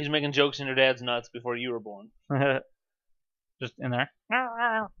 He's making jokes in your dad's nuts before you were born. Just in there.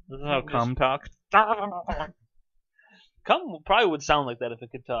 This is how Just- cum talks. Cum probably would sound like that if it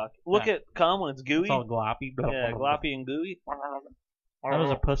could talk. Look Yeah. at cum when it's gooey. It's all gloppy. Yeah, gloppy and gooey. That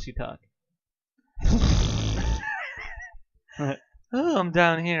was a pussy talk. Oh, I'm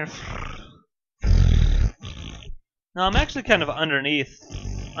down here. No, I'm actually kind of underneath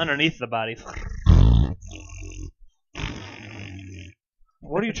the body.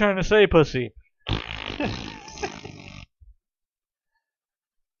 What are you trying to say, pussy?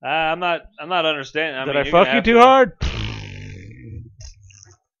 I'm not understanding. Did mean, I you're gonna fuck you have too to- hard?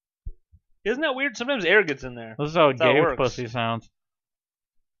 Isn't that weird? Sometimes air gets in there. This is how That's how it gay works. pussy sounds.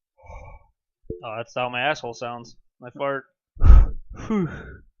 Oh, that's how my asshole sounds. My fart.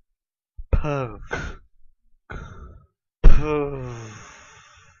 Puff.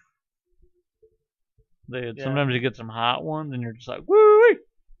 Dude, Yeah. sometimes you get some hot ones and you're just like, woo!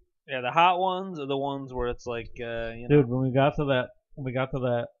 Yeah, the hot ones are the ones where it's like, Dude, when we got to that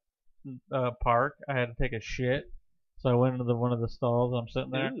park, I had to take a shit. So I went into one of the stalls. I'm sitting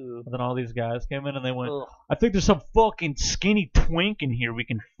there, Ooh. and then all these guys came in and they went, Ugh. I think there's some fucking skinny twink in here we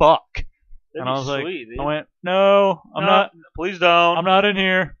can fuck. That'd And be I was like, sweet, dude. I went, no, I'm No, not. Please don't. I'm not in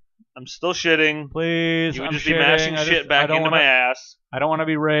here. I'm still shitting. Please, You would I'm just be shitting. mashing I shit just- back I don't into wanna, my ass. I don't want to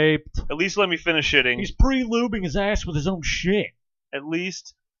be raped. At least let me finish shitting. He's pre-lubing his ass with his own shit. At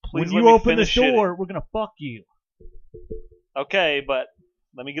least, please When let you me open this finish door, we're gonna fuck you. shitting. Okay, but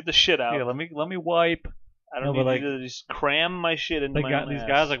let me get the shit out. Yeah, let me wipe. I don't No, need but, you to just cram my shit into They my got own these ass.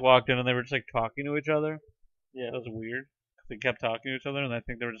 guys like walked in and they were just like talking to each other. Yeah. That was weird. They kept talking to each other and I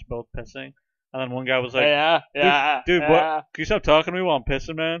think they were just both pissing. And then one guy was like, yeah, dude, yeah. what? Can you stop talking to me while I'm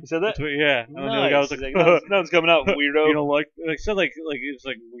pissing, man? You said that? That's what- yeah. And then the other Nice. guy was like, He's nothing's coming out, weirdo. you don't like said like he was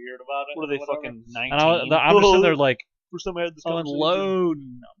like weird about it. What are they, whatever. fucking 19? And I'm just sitting there like First time I had this on conversation. load.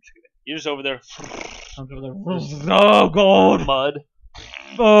 No, I'm just kidding. You're just over there. I'm just over there. Oh god. Mud.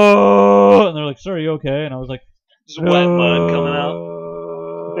 Oh, and they're like, "Sir, are you okay?" And I was like, Just wet mud coming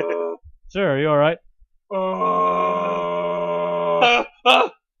out. "Sir, are you all right?"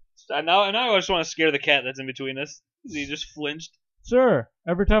 Now I just want to scare the cat that's in between us. He just flinched. Sir,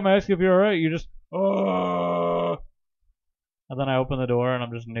 every time I ask you if you're all right, you just And then I open the door and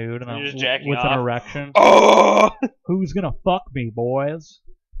I'm just nude and You're I'm just jacking with off. an erection. Oh! Who's gonna fuck me, boys?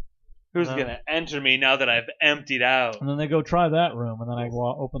 Who's No. gonna enter me now that I've emptied out? And then they go try that room, and then I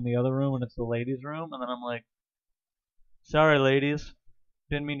open the other room and it's the ladies' room, and then I'm like, "Sorry, ladies,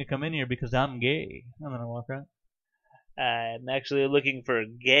 didn't mean to come in here because I'm gay." And then I walk out. I'm actually looking for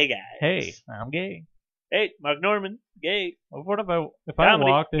gay guys. Hey, I'm gay. Hey, Mark Norman, gay. What if I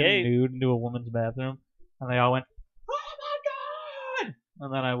Comedy, walked in gay. nude into a woman's bathroom and they all went, "Oh my god!"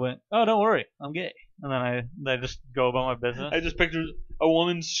 And then I went, "Oh, don't worry, I'm gay." And then I just go about my business. I just pictured a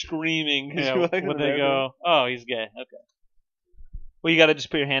woman screaming. 'cause Yeah, you were like in would the they bathroom. go, "Oh, he's gay"? Okay. Well, you gotta just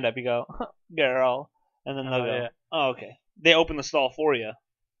put your hand up. You go, girl, and then they'll go, yeah. oh, okay. They open the stall for you.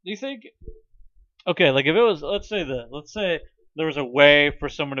 Do you think? Okay, like if it was, let's say there was a way for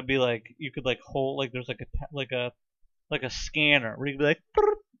someone to be like, you could like hold, like there's like a scanner where you could be like,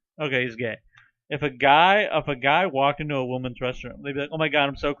 "Brrr." Okay, he's gay. If a guy walked into a woman's restroom, they'd be like, oh my god,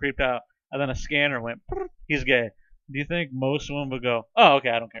 I'm so creeped out, and then a scanner went, "Brrr," he's gay. Do you think most women would go, oh okay,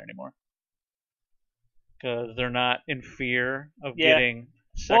 I don't care anymore, because they're not in fear of Yeah. getting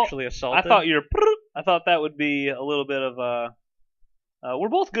sexually assaulted? I thought that would be a little bit of we're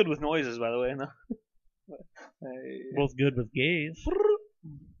both good with noises, by the way. No? Both good with gays.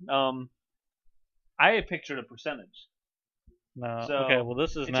 I had pictured a percentage. No. So, Okay. Well,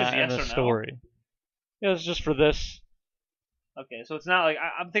 this is it's not just in yes the or no? story. Yeah, it's just for this. Okay, so it's not like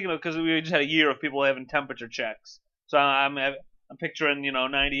I'm thinking of because we just had a year of people having temperature checks. So I'm picturing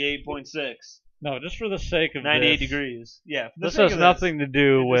 98.6, No, just for the sake of 98 this. degrees. Yeah. for the This sake has of nothing to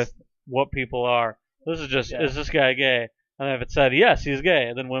do It with just- what people are. This is just, Yeah. is this guy gay? And if it said yes, he's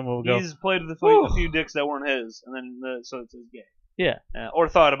gay, then women would go, He's played with a Whew. few dicks that weren't his, and then so it says gay. yeah. Or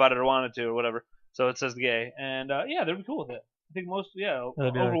thought about it or wanted to or whatever. So it says gay, and yeah, they'd be cool with it. I think most, They'd be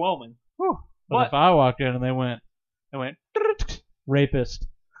like, overwhelming. Whew. But What? if I walked in and they went rapist.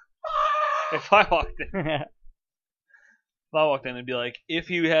 If I walked in, it'd be like, if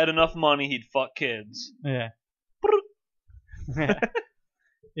he had enough money, he'd fuck kids. Yeah.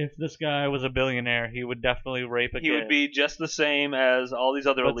 If this guy was a billionaire, he would definitely rape a kid. He would be just the same as all these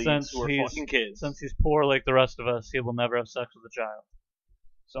other But elites since who are he's- fucking kids. Since he's poor like the rest of us, he will never have sex with a child.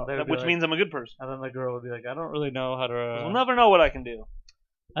 So they would be which like- means I'm a good person. And then the girl would be like, I don't really know how to. 'Cause we'll never know what I can do.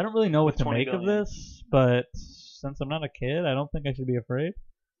 I don't really know what with to 20 make of billion. this, but since I'm not a kid, I don't think I should be afraid.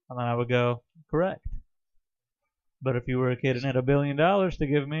 And then I would go, correct. But if you were a kid and had $1 billion to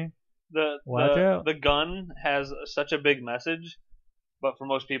give me, Watch out. The gun has such a big message, but for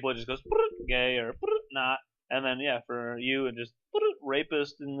most people it just goes gay or not, and then yeah, for you it just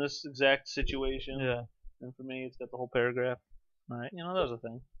rapist in this exact situation. yeah. And for me, it's got the whole paragraph. All right, that was a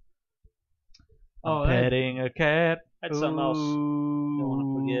thing. I'm petting a cat. That's something else. Don't want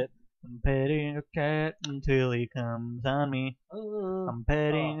to forget. I'm petting a cat until he comes on me. I'm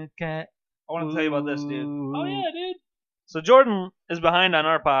petting a cat. I want to tell you about this, dude. Ooh. Oh yeah, dude. So Jordan is behind on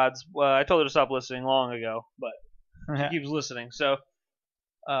our pods. Well, I told her to stop listening long ago, but she keeps listening. So,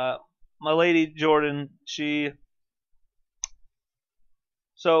 my lady Jordan,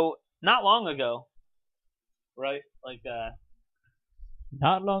 so not long ago, right? Like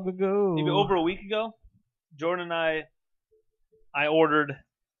Not long ago. maybe over a week ago, Jordan and I ordered.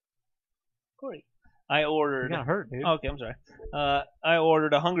 Corey, I You ordered. got hurt, dude. Okay, I'm sorry. I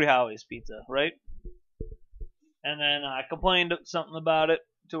ordered a Hungry Howie's pizza, right? And then I complained something about it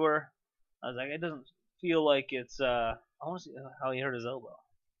to her. I was like, it doesn't feel like it's. I want to see how he hurt his elbow.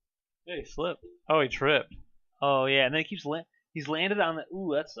 Yeah, he slipped. Oh, he tripped. Oh yeah, and then he keeps he's landed on the.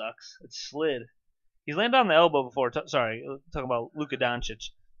 Ooh, that sucks. It slid. He's landed on the elbow before. Sorry, talking about Luka Doncic.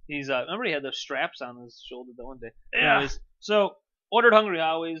 He's remember he had those straps on his shoulder that one day. Yeah. Anyways, so ordered Hungry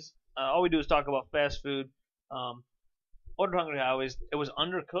Howie's. All we do is talk about fast food. Ordered Hungry Howie's. It was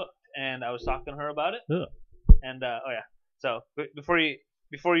undercooked, and I was talking to her about it. Ugh. And oh yeah. So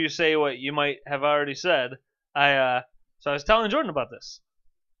before you say what you might have already said, I was telling Jordan about this.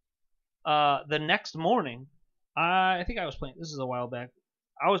 The next morning, I think I was playing. This is a while back.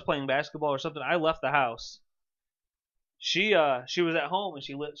 I was playing basketball or something. I left the house. She was at home and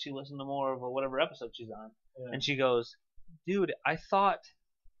she listened to more of whatever episode she's on, and she goes, "Dude, I thought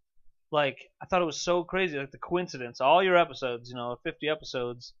it was so crazy, like the coincidence. All your episodes, 50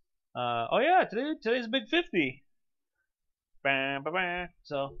 episodes. Oh yeah, today's a big 50. Bam, bam, bam.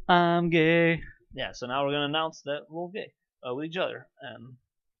 So I'm gay. yeah, so now we're gonna announce that we're gay with each other. And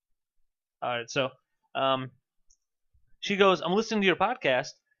all right, so she goes, I'm listening to your podcast,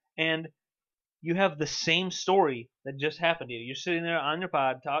 and you have the same story that just happened to you. You're sitting there on your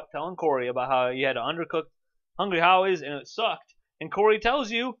pod telling Corey about how you had an undercooked Hungry Howie's and it sucked, and Corey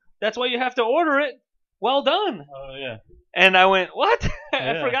tells you that's why you have to order it well done. Oh yeah. And I went, what?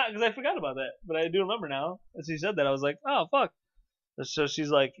 Yeah. I forgot about that, but I do remember now. As he said that, I was like, oh fuck. So she's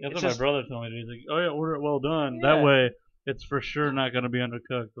like, That's it's what just, my brother told me. He's like, oh yeah, order it well done. Yeah. That way, it's for sure not gonna be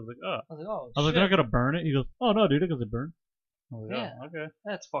undercooked. I was like, oh. I was like, oh, I was like, shit. they're not gonna burn it. He goes, oh no, dude, it doesn't burn. I was like, Yeah. oh, okay.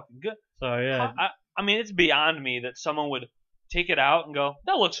 That's fucking good. So yeah, I mean, it's beyond me that someone would take it out and go,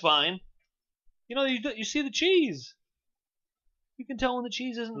 that looks fine. You see the cheese. You can tell when the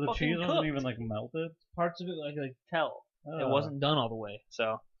cheese isn't the fucking cheese cooked. wasn't even like melted. Parts of it like tell. It Oh. wasn't done all the way.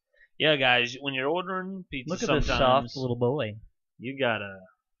 So, yeah, guys, when you're ordering pizza, Look at this sometimes soft little boy. you gotta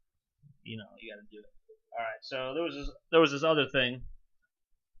do it. All right. So there was this other thing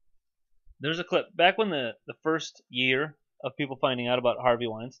There's a clip back when the first year of people finding out about Harvey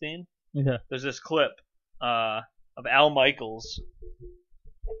Weinstein. Yeah. There's this clip of Al Michaels.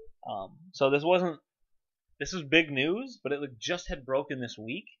 So this was big news, but it just had broken this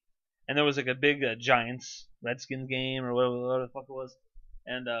week, and there was like a big Giants Redskins game or whatever the fuck it was,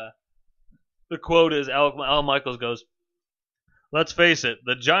 and the quote is Al Michaels goes, "Let's face it,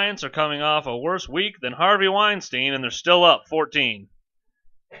 the Giants are coming off a worse week than Harvey Weinstein, and they're still up 14."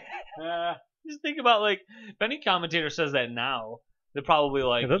 Just think about, like, if any commentator says that now, they're probably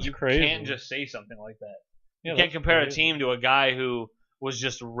like, Yeah, that's you crazy. can't just say something like that. Yeah, You can't that's compare crazy. a team to a guy who was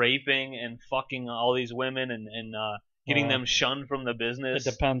just raping and fucking all these women and getting Well, them shunned from the It business.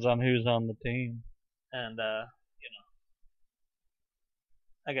 depends on who's on the team. And,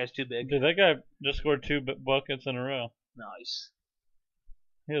 that guy's too big. Dude, that guy just scored 2 buckets in a row. Nice.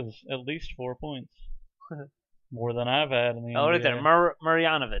 He has at least 4 points. More than I've had in the Oh, right NBA. there.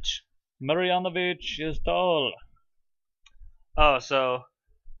 Marjanovic. Marjanovic is tall. Oh, so,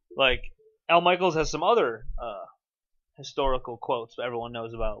 like, Al Michaels has some other historical quotes everyone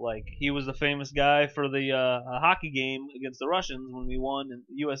knows about. Like, he was the famous guy for the hockey game against the Russians when we won in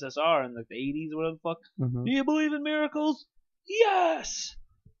the USSR in like the 80s or whatever the fuck. Mm-hmm. Do you believe in miracles? Yes!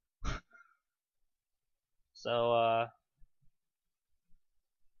 So, I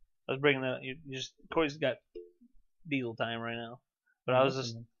was bringing that. Corey's got diesel time right now, but I was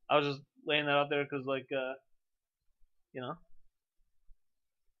just laying that out there because, like, do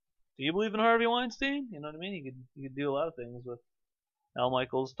you believe in Harvey Weinstein? You know what I mean? You could do a lot of things with Al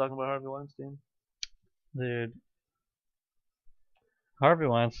Michaels talking about Harvey Weinstein. Dude. Harvey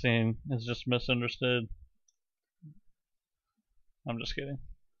Weinstein is just misunderstood. I'm just kidding.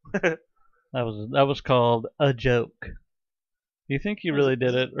 That was called a joke. Do you think he really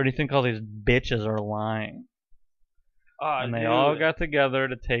did it, or do you think all these bitches are lying? And they all got together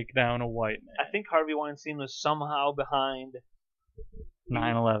to take down a white man. I think Harvey Weinstein was somehow behind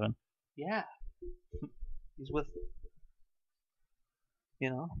 9/11. Yeah. He's with,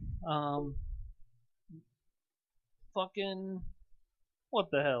 fucking, what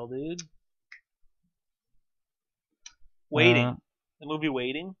the hell, dude? Waiting. The movie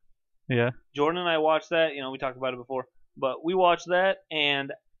Waiting. Yeah. Jordan and I watched that. We talked about it before, but we watched that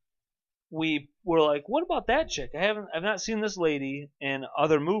and we were like, "What about that chick? I've not seen this lady in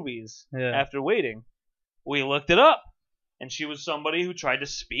other movies." Yeah. After Waiting, we looked it up, and she was somebody who tried to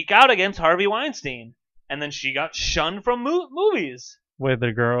speak out against Harvey Weinstein, and then she got shunned from movies. With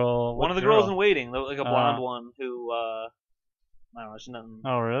the girl. One of the girls in Waiting, like a blonde one who, I don't know, she's not.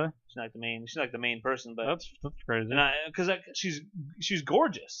 Oh really? She's not the main. She's like the main person, but That's crazy. because she's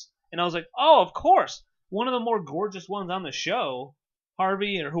gorgeous, and I was like, oh, of course, one of the more gorgeous ones on the show,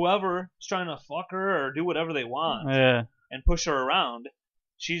 Harvey or whoever is trying to fuck her or do whatever they want, Yeah. and push her around.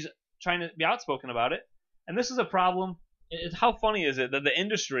 She's trying to be outspoken about it, and this is a problem. How funny is it that the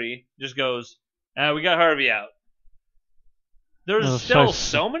industry just goes, we got Harvey out. There's still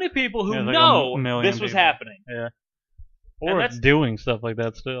so many people who know this was happening. Yeah. Or doing stuff like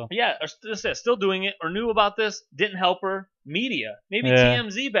that still. Yeah, or still doing it, or knew about this, didn't help her. Media, maybe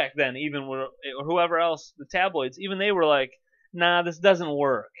TMZ back then, even or whoever else, the tabloids, even they were like, "Nah, this doesn't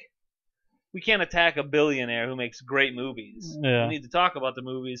work. We can't attack a billionaire who makes great movies. Yeah. We need to talk about the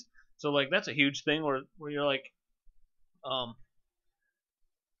movies." So like that's a huge thing where you're like,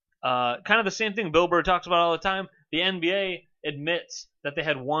 kind of the same thing Bill Burr talks about all the time. The NBA admits that they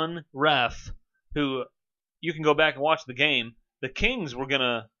had one ref who. You can go back and watch the game. The Kings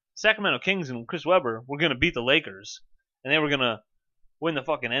Sacramento Kings and Chris Webber were gonna beat the Lakers, and they were gonna win the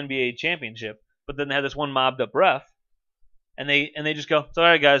fucking NBA championship. But then they had this one mobbed up ref, and they just go, "It's all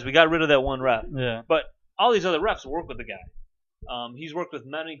right, guys, we got rid of that one ref." Yeah. But all these other refs work with the guy. He's worked with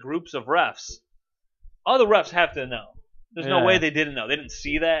many groups of refs. Other refs have to know. There's no way they didn't know. They didn't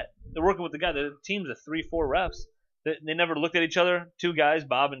see that. They're working with the guy. The team's of 3-4 refs. They never looked at each other. Two guys,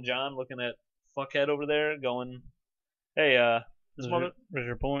 Bob and John, looking at fuckhead over there going, "Hey, this there's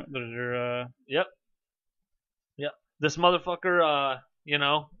your point. There's your Yep. This motherfucker,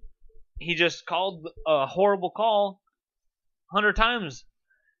 he just called a horrible call 100 times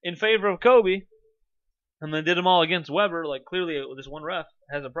in favor of Kobe, and then did them all against Webber. Like clearly, this one ref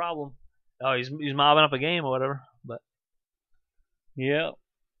has a problem. Oh, he's mobbing up a game or whatever. But yeah.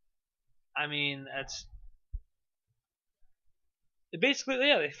 I mean, that's. Basically,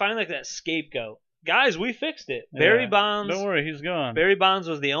 they find like that scapegoat. Guys, we fixed it. Barry Bonds. Don't worry, he's gone. Barry Bonds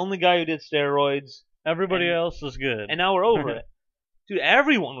was the only guy who did steroids. Everybody else is good. And now we're over it. Dude,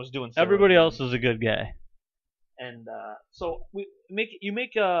 everyone was doing steroids. Everybody else is a good guy. And so you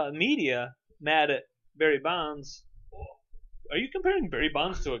make media mad at Barry Bonds. Are you comparing Barry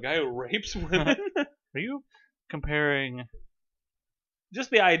Bonds to a guy who rapes women? Are you comparing? Just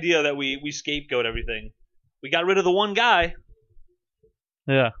the idea that we scapegoat everything. We got rid of the one guy.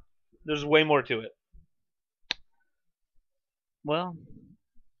 Yeah. There's way more to it. Well,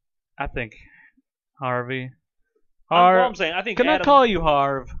 I think Harvey. Well, I'm saying I think Can I Adam call you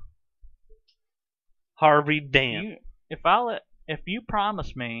Harv? Harvey Dam. If you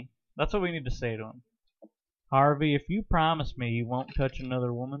promise me, that's what we need to say to him. Harvey, if you promise me you won't touch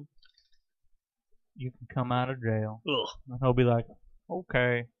another woman, you can come out of jail. Ugh. And he'll be like,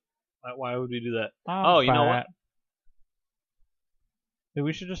 okay. Why would we do that? I'm you know what? fat." Dude,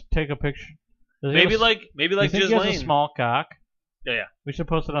 we should just take a picture. Does he Maybe have a, like you think he has a Ghislaine. small cock? Yeah. We should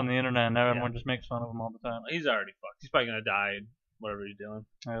post it on the internet and everyone just makes fun of him all the time. He's already fucked. He's probably gonna die in whatever he's doing.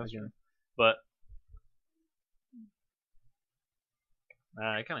 Yeah, that's true. But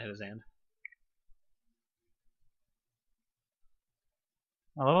I kind of hit his hand.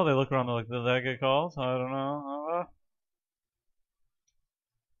 I love how they look around. They're like, "Did that get calls? I don't know."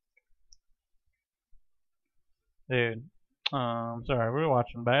 Dude, sorry, we're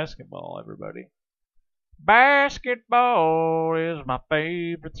watching basketball, everybody. Basketball is my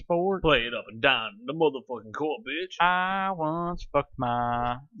favorite sport. Play it up and down the motherfucking court, bitch. I once fucked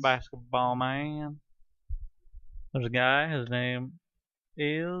my basketball man. There's a guy, his name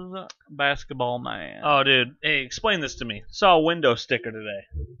is Basketball Man. Oh, dude. Hey, explain this to me. Saw a window sticker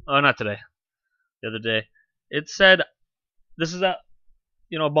today. Oh, not today. The other day. It said, this is a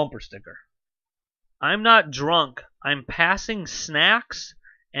bumper sticker. I'm not drunk. I'm passing snacks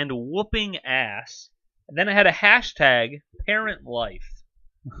and whooping ass. And then I had a hashtag, parent life.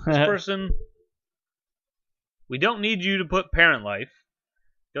 This person, we don't need you to put parent life.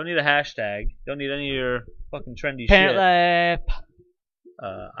 Don't need a hashtag. Don't need any of your fucking trendy Parent shit. life.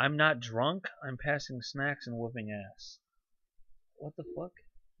 I'm not drunk. I'm passing snacks and whooping ass. What the fuck?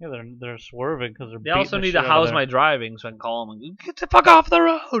 Yeah, they're swerving because they're. They also beating the need to shit out of house their- my driving so I can call them and get the fuck off the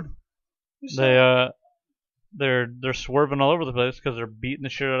road. They're swerving all over the place because they're beating the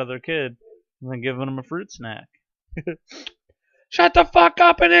shit out of their kid and then giving them a fruit snack. Shut the fuck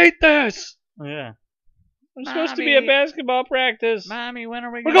up and eat this. Yeah. I'm supposed to be at basketball practice. Mommy, when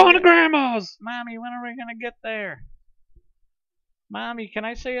are we? We're going to grandma's. Mommy, when are we gonna get there? Mommy, can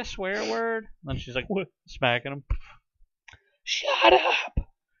I say a swear word? And she's like smacking him. Shut up.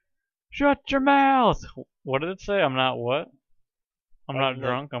 Shut your mouth. What did it say? I'm not what? I'm not Like-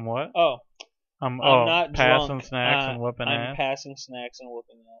 drunk. I'm what? Oh, I'm not passing drunk. snacks and whooping I'm ass. passing snacks and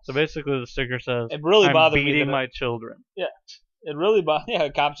whooping ass. So basically, the sticker says, It really I'm bothered me beating that my children. It really bothered. Yeah,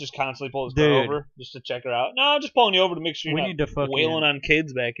 cops just constantly pull his car Dude. over just to check her out. No, I'm just pulling you over to make sure We you're need not to fucking wailing on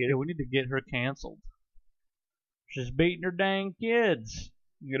kids back here. Yeah, we need to get her canceled. She's beating her dang kids.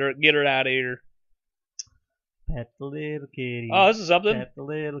 Get her out of here. Pet the little kitty. Oh, this is something. Pet the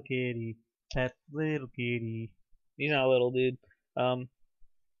little kitty. Pet the little kitty. He's not little, dude.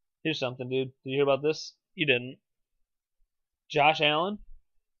 Here's something, dude. Did you hear about this? You didn't. Josh Allen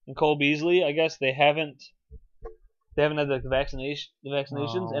and Cole Beasley. I guess they haven't had the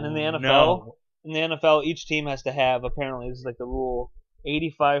vaccinations, and in the NFL, No. each team has to have. Apparently, this is like the rule.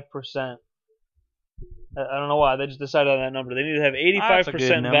 85%. I don't know why they just decided on that number. They need to have That's a good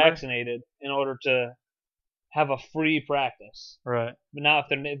 85% number. vaccinated in order to have a free practice. Right. But now, if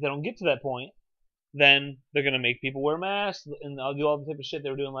they don't get to that point, then they're gonna make people wear masks and I'll do all the type of shit they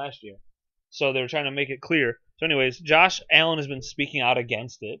were doing last year. So they're trying to make it clear. So, anyways, Josh Allen has been speaking out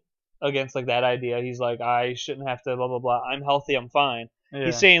against it, against like that idea. He's like, I shouldn't have to blah blah blah. I'm healthy. I'm fine. Yeah.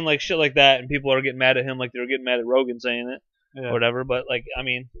 He's saying like shit like that, and people are getting mad at him like they were getting mad at Rogan saying it yeah. or whatever. But like, I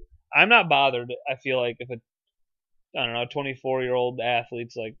mean, I'm not bothered. I feel like if a 24-year-old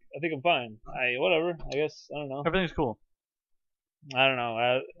athlete's like, I think I'm fine. Whatever. I guess I don't know. Everything's cool. I don't know.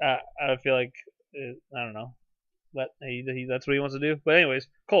 I feel like I don't know. But that's what he wants to do. But anyways,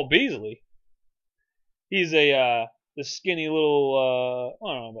 Cole Beasley. He's this skinny little I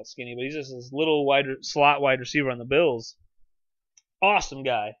don't know about skinny, but he's just this little slot wide receiver on the Bills. Awesome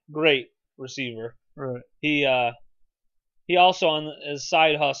guy, great receiver. Right. He also on his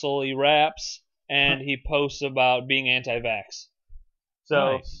side hustle he raps and he posts about being anti-vax.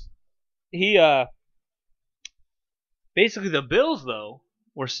 So Nice. he basically the Bills though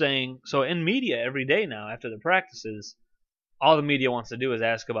were saying so in media every day now after the practices, all the media wants to do is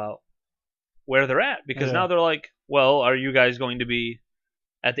ask about where they're at because Yeah. now they're like, well, are you guys going to be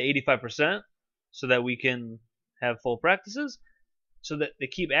at the 85% so that we can have full practices? So that they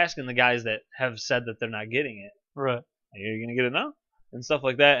keep asking the guys that have said that they're not getting it, Right. are you gonna get it now? And stuff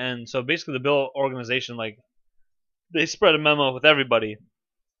like that. And so basically the Bill organization, like, they spread a memo with everybody.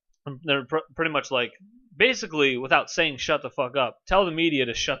 They're pretty much like, basically, without saying shut the fuck up, tell the media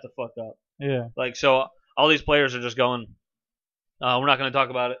to shut the fuck up. Yeah. Like, so all these players are just going, we're not going to talk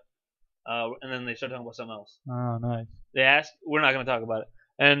about it. And then they start talking about something else. Oh, nice. They asked, we're not going to talk about it.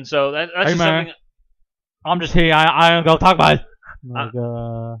 And so that's Hey, just man. something. I'm just here. I ain't gonna talk about it. Like,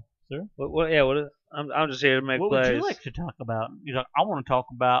 sir? I'm just here to make What plays. would you like to talk about? He's like, I want to talk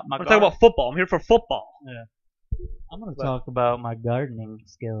about my. I'm talking about football. I'm here for football. I'm gonna talk about my gardening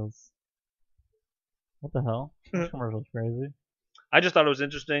skills. What the hell? This commercial's crazy. I just thought it was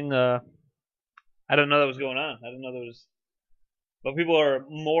interesting. I didn't know that was going on. I didn't know there was. But people are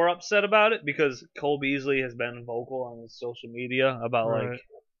more upset about it because Cole Beasley has been vocal on his social media about Right. like,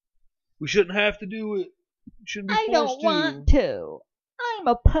 we shouldn't have to do it. We shouldn't be I forced don't to. want to. I'm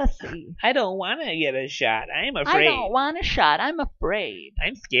a pussy. I don't want to get a shot. I'm I afraid. don't want a shot. I'm afraid.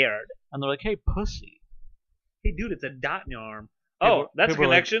 I'm scared. And they're like, "Hey, pussy." Hey, dude, it's a dot in your arm. People- Oh, that's a people are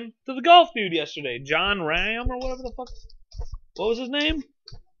like- connection to the golf dude yesterday. John Ram or whatever the fuck. What was his name?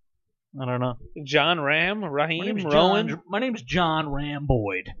 I don't know. John Ram? Raheem? My name's Rowan? John. My name's John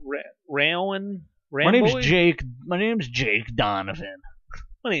Ramboyd. Rowan? My name's Ramboy? Jake. My name's Jake Donovan.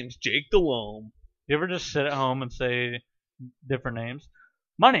 My name's Jake DeLome. You ever just sit at home and say different names?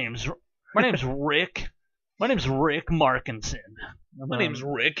 My name's Rick. My name's Rick Markinson. My name's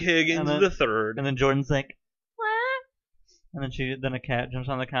Rick Higgins and then- the third. And then Jordan's like, what? And then a cat jumps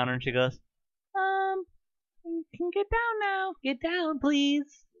on the counter and she goes, You can get down now. Get down,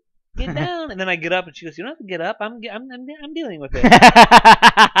 please. Get down. And then I get up and she goes, you don't have to get up. I'm dealing with it.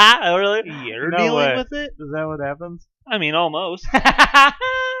 really? You're No dealing way. with it? Is that what happens? I mean, almost.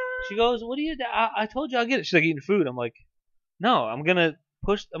 She goes, what do you do? I told you I'll get it. She's like eating food. I'm like, no, I'm gonna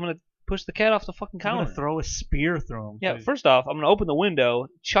push the cat off the fucking I'm counter. gonna throw a spear through him. Yeah, first off, I'm gonna open the window,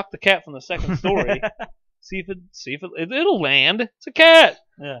 chuck the cat from the second story, see if it'll land. It's a cat.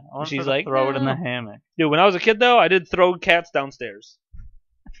 Yeah. I want She's her to like, throw it in "No." the hammock. Dude, when I was a kid though, I did throw cats downstairs.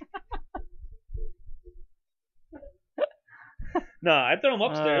 No, I throw them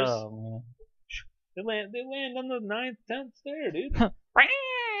upstairs. Oh, They land on the 9th, 10th stair, dude.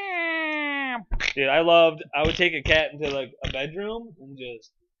 Dude, I would take a cat into like a bedroom and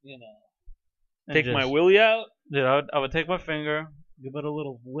just, man. take my willy out. Dude, I would take my finger, give it a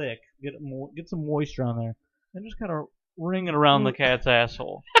little lick, get some moisture on there, and just kind of ring it around the cat's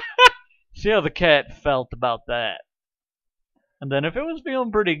asshole. See how the cat felt about that. And then if it was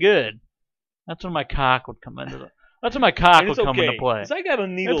feeling pretty good, that's when my cock would come into the. That's when my cock And would it's come okay, into play. 'cause I got a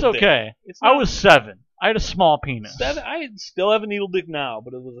needle It's dick. okay. It's I not- was 7. I had a small penis. 7. I still have a needle dick now,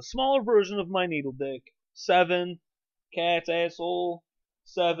 but it was a smaller version of my needle dick. 7, cat's asshole.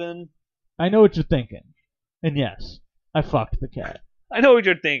 7. I know what you're thinking. And yes, I fucked the cat. I know what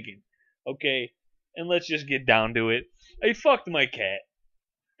you're thinking. Okay, and let's just get down to it. I fucked my cat.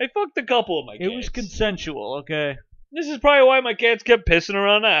 I fucked a couple of my cats. It was consensual, okay? This is probably why my cats kept pissing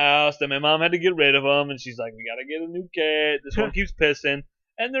around the house. That my mom had to get rid of them, and she's like, "We gotta get a new cat. This one keeps pissing."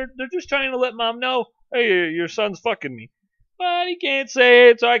 And they're just trying to let mom know, "Hey, your son's fucking me," but he can't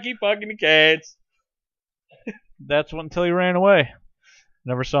say it, so I keep fucking the cats. That's until he ran away.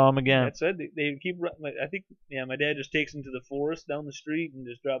 Never saw him again. That's it. They keep. I think my dad just takes him to the forest down the street and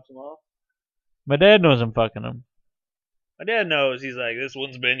just drops him off. My dad knows I'm fucking him. My dad knows. He's like, "This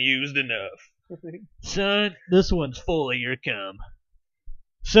one's been used enough." Son, this one's full of your cum.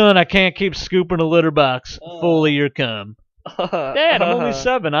 Son, I can't keep scooping a litter box full of your cum. Dad, I'm only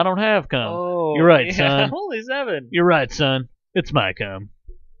 7. I don't have cum. Oh, You're right, yeah, son. I'm only 7. You're right, son. It's my cum.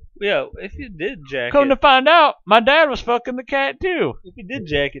 Yeah, if you did jack Come it, to find out, my dad was fucking the cat too. if you did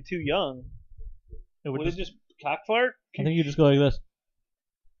jack it too young, It would would just, it just cock fart? I think you just go like this.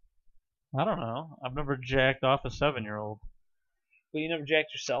 I don't know. I've never jacked off a 7-year-old. But you never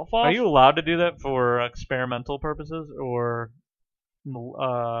jacked yourself off? Are you allowed to do that for experimental purposes or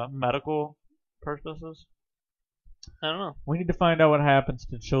medical purposes? I don't know. We need to find out what happens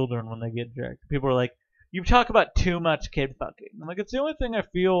to children when they get jacked. People are like, you talk about too much kid fucking. I'm like, it's the only thing I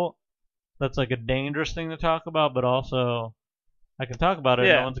feel that's like a dangerous thing to talk about, but also I can talk about it and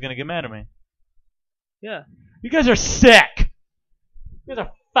Yeah. no one's going to get mad at me. Yeah. You guys are sick! You guys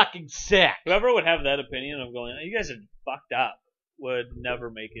are fucking sick! Whoever would have that opinion of going, you guys are fucked up, would never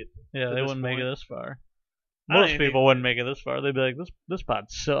make it. Yeah, To they this wouldn't make it point. this far. I don't Most even people wouldn't make it this far. They'd be like, this pod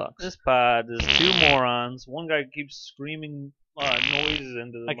sucks. This pod is 2 morons. One guy keeps screaming noises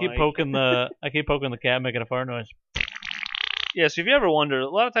into the I keep mic. poking the cat making a fart noise. Yeah, so if you ever wonder, a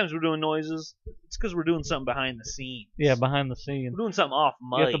lot of times we're doing noises, it's because we're doing something behind the scenes. Yeah, behind the scenes. We're doing something off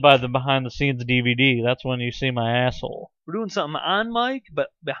You have mic. to buy the behind the scenes DVD. That's when you see my asshole. We're doing something on mic, but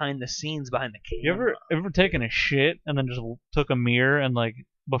behind the scenes, behind the You camera. ever taken a shit and then just took a mirror and like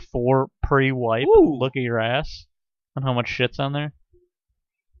before pre-wipe. Ooh. Look at your ass and how much shit's on there.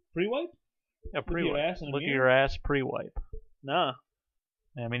 Pre-wipe? Yeah, Look at your ass in a Look at mirror? your ass pre-wipe. Nah.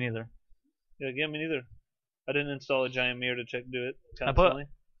 Yeah, me neither. Yeah, me neither. I didn't install a giant mirror to check do it I put- constantly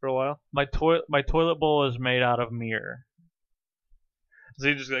for a while. My toilet bowl is made out of mirror. So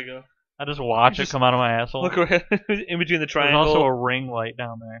you just gotta go. I just watch Just it come out of my asshole. Look right in between the There's triangle. also a ring light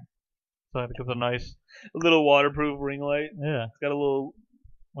down there, so it gives a nice. a little waterproof ring light. Yeah. It's got a little.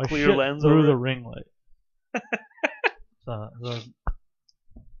 My Clear shit lens through over the it. ring light. so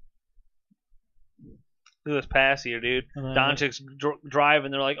Look at this pass here, dude. and then- Doncic's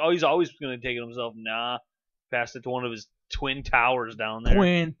driving. They're like, oh, he's always gonna take it himself. Nah. Passed it to one of his twin towers down there.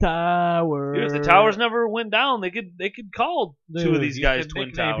 Twin Towers. Dude, if the towers never went down, they could call two of these you guys could twin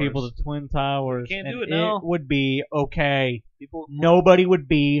nickname towers. people the Twin Towers. You can't and do it now. It would be okay. People, Nobody would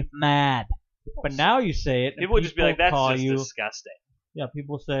be mad. But now you say it. and people would just be like, that's call just you. disgusting. Yeah,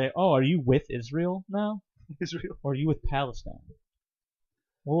 people say, "Oh, are you with Israel now, Israel. or are you with Palestine?"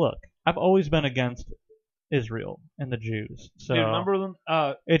 Well, look, I've always been against Israel and the Jews. So Dude, remember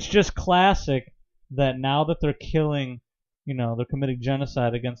them? it's just classic that now that they're killing, they're committing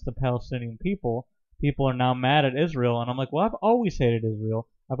genocide against the Palestinian people. People are now mad at Israel, and I'm like, well, I've always hated Israel.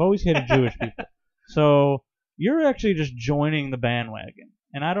 I've always hated Jewish people. So you're actually just joining the bandwagon,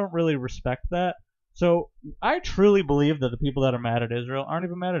 and I don't really respect that. So I truly believe that the people that are mad at Israel aren't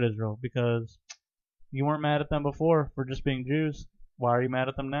even mad at Israel because you weren't mad at them before for just being Jews. Why are you mad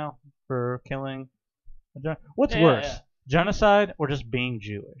at them now for killing? What's Yeah, worse, yeah. genocide or just being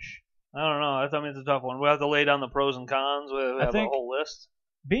Jewish? I don't know. I mean, it's a tough one. We have to lay down the pros and cons. We have a think- whole list.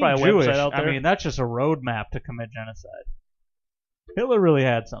 Being Probably a website Jewish, out I there. mean, that's just a roadmap to commit genocide. Hitler really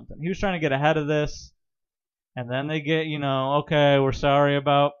had something. He was trying to get ahead of this, and then they get, okay, we're sorry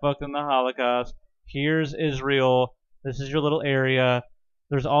about fucking the Holocaust. Here's Israel. This is your little area.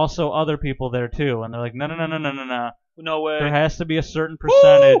 There's also other people there too, and they're like, no. No way. There has to be a certain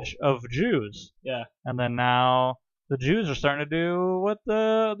percentage of Jews. Yeah. And then now the Jews are starting to do what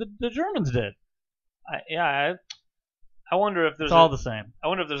the Germans did. I wonder if there's It's all the same. I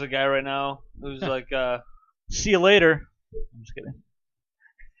wonder if there's a guy right now who's like See you later. I'm just kidding.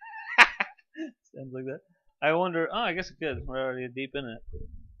 sounds like that. I wonder. Oh, I guess it could. We're already deep in it.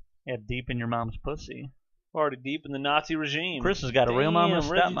 Yeah, deep in your mom's pussy. We're already deep in the Nazi regime. Chris has got a real mom and a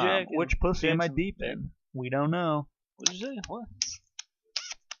Damn, Reggie stepmom. Jack and Which pussy am I Jackson. deep in? We don't know. What'd you say? What?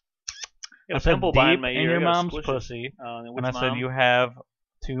 I Got a said pimple deep behind my in ear. your I gotta mom's squish it. pussy, And and I said you have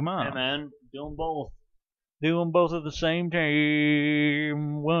two moms. Hey man, doing both. Do them both at the same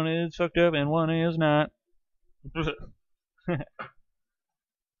time. One is fucked up and one is not.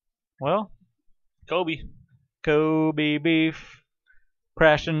 Well, Kobe beef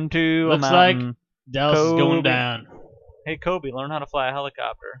crashing to Looks a like mountain. Dallas is going Kobe. down. Hey Kobe, learn how to fly a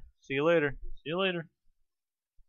helicopter. See you later. See you later.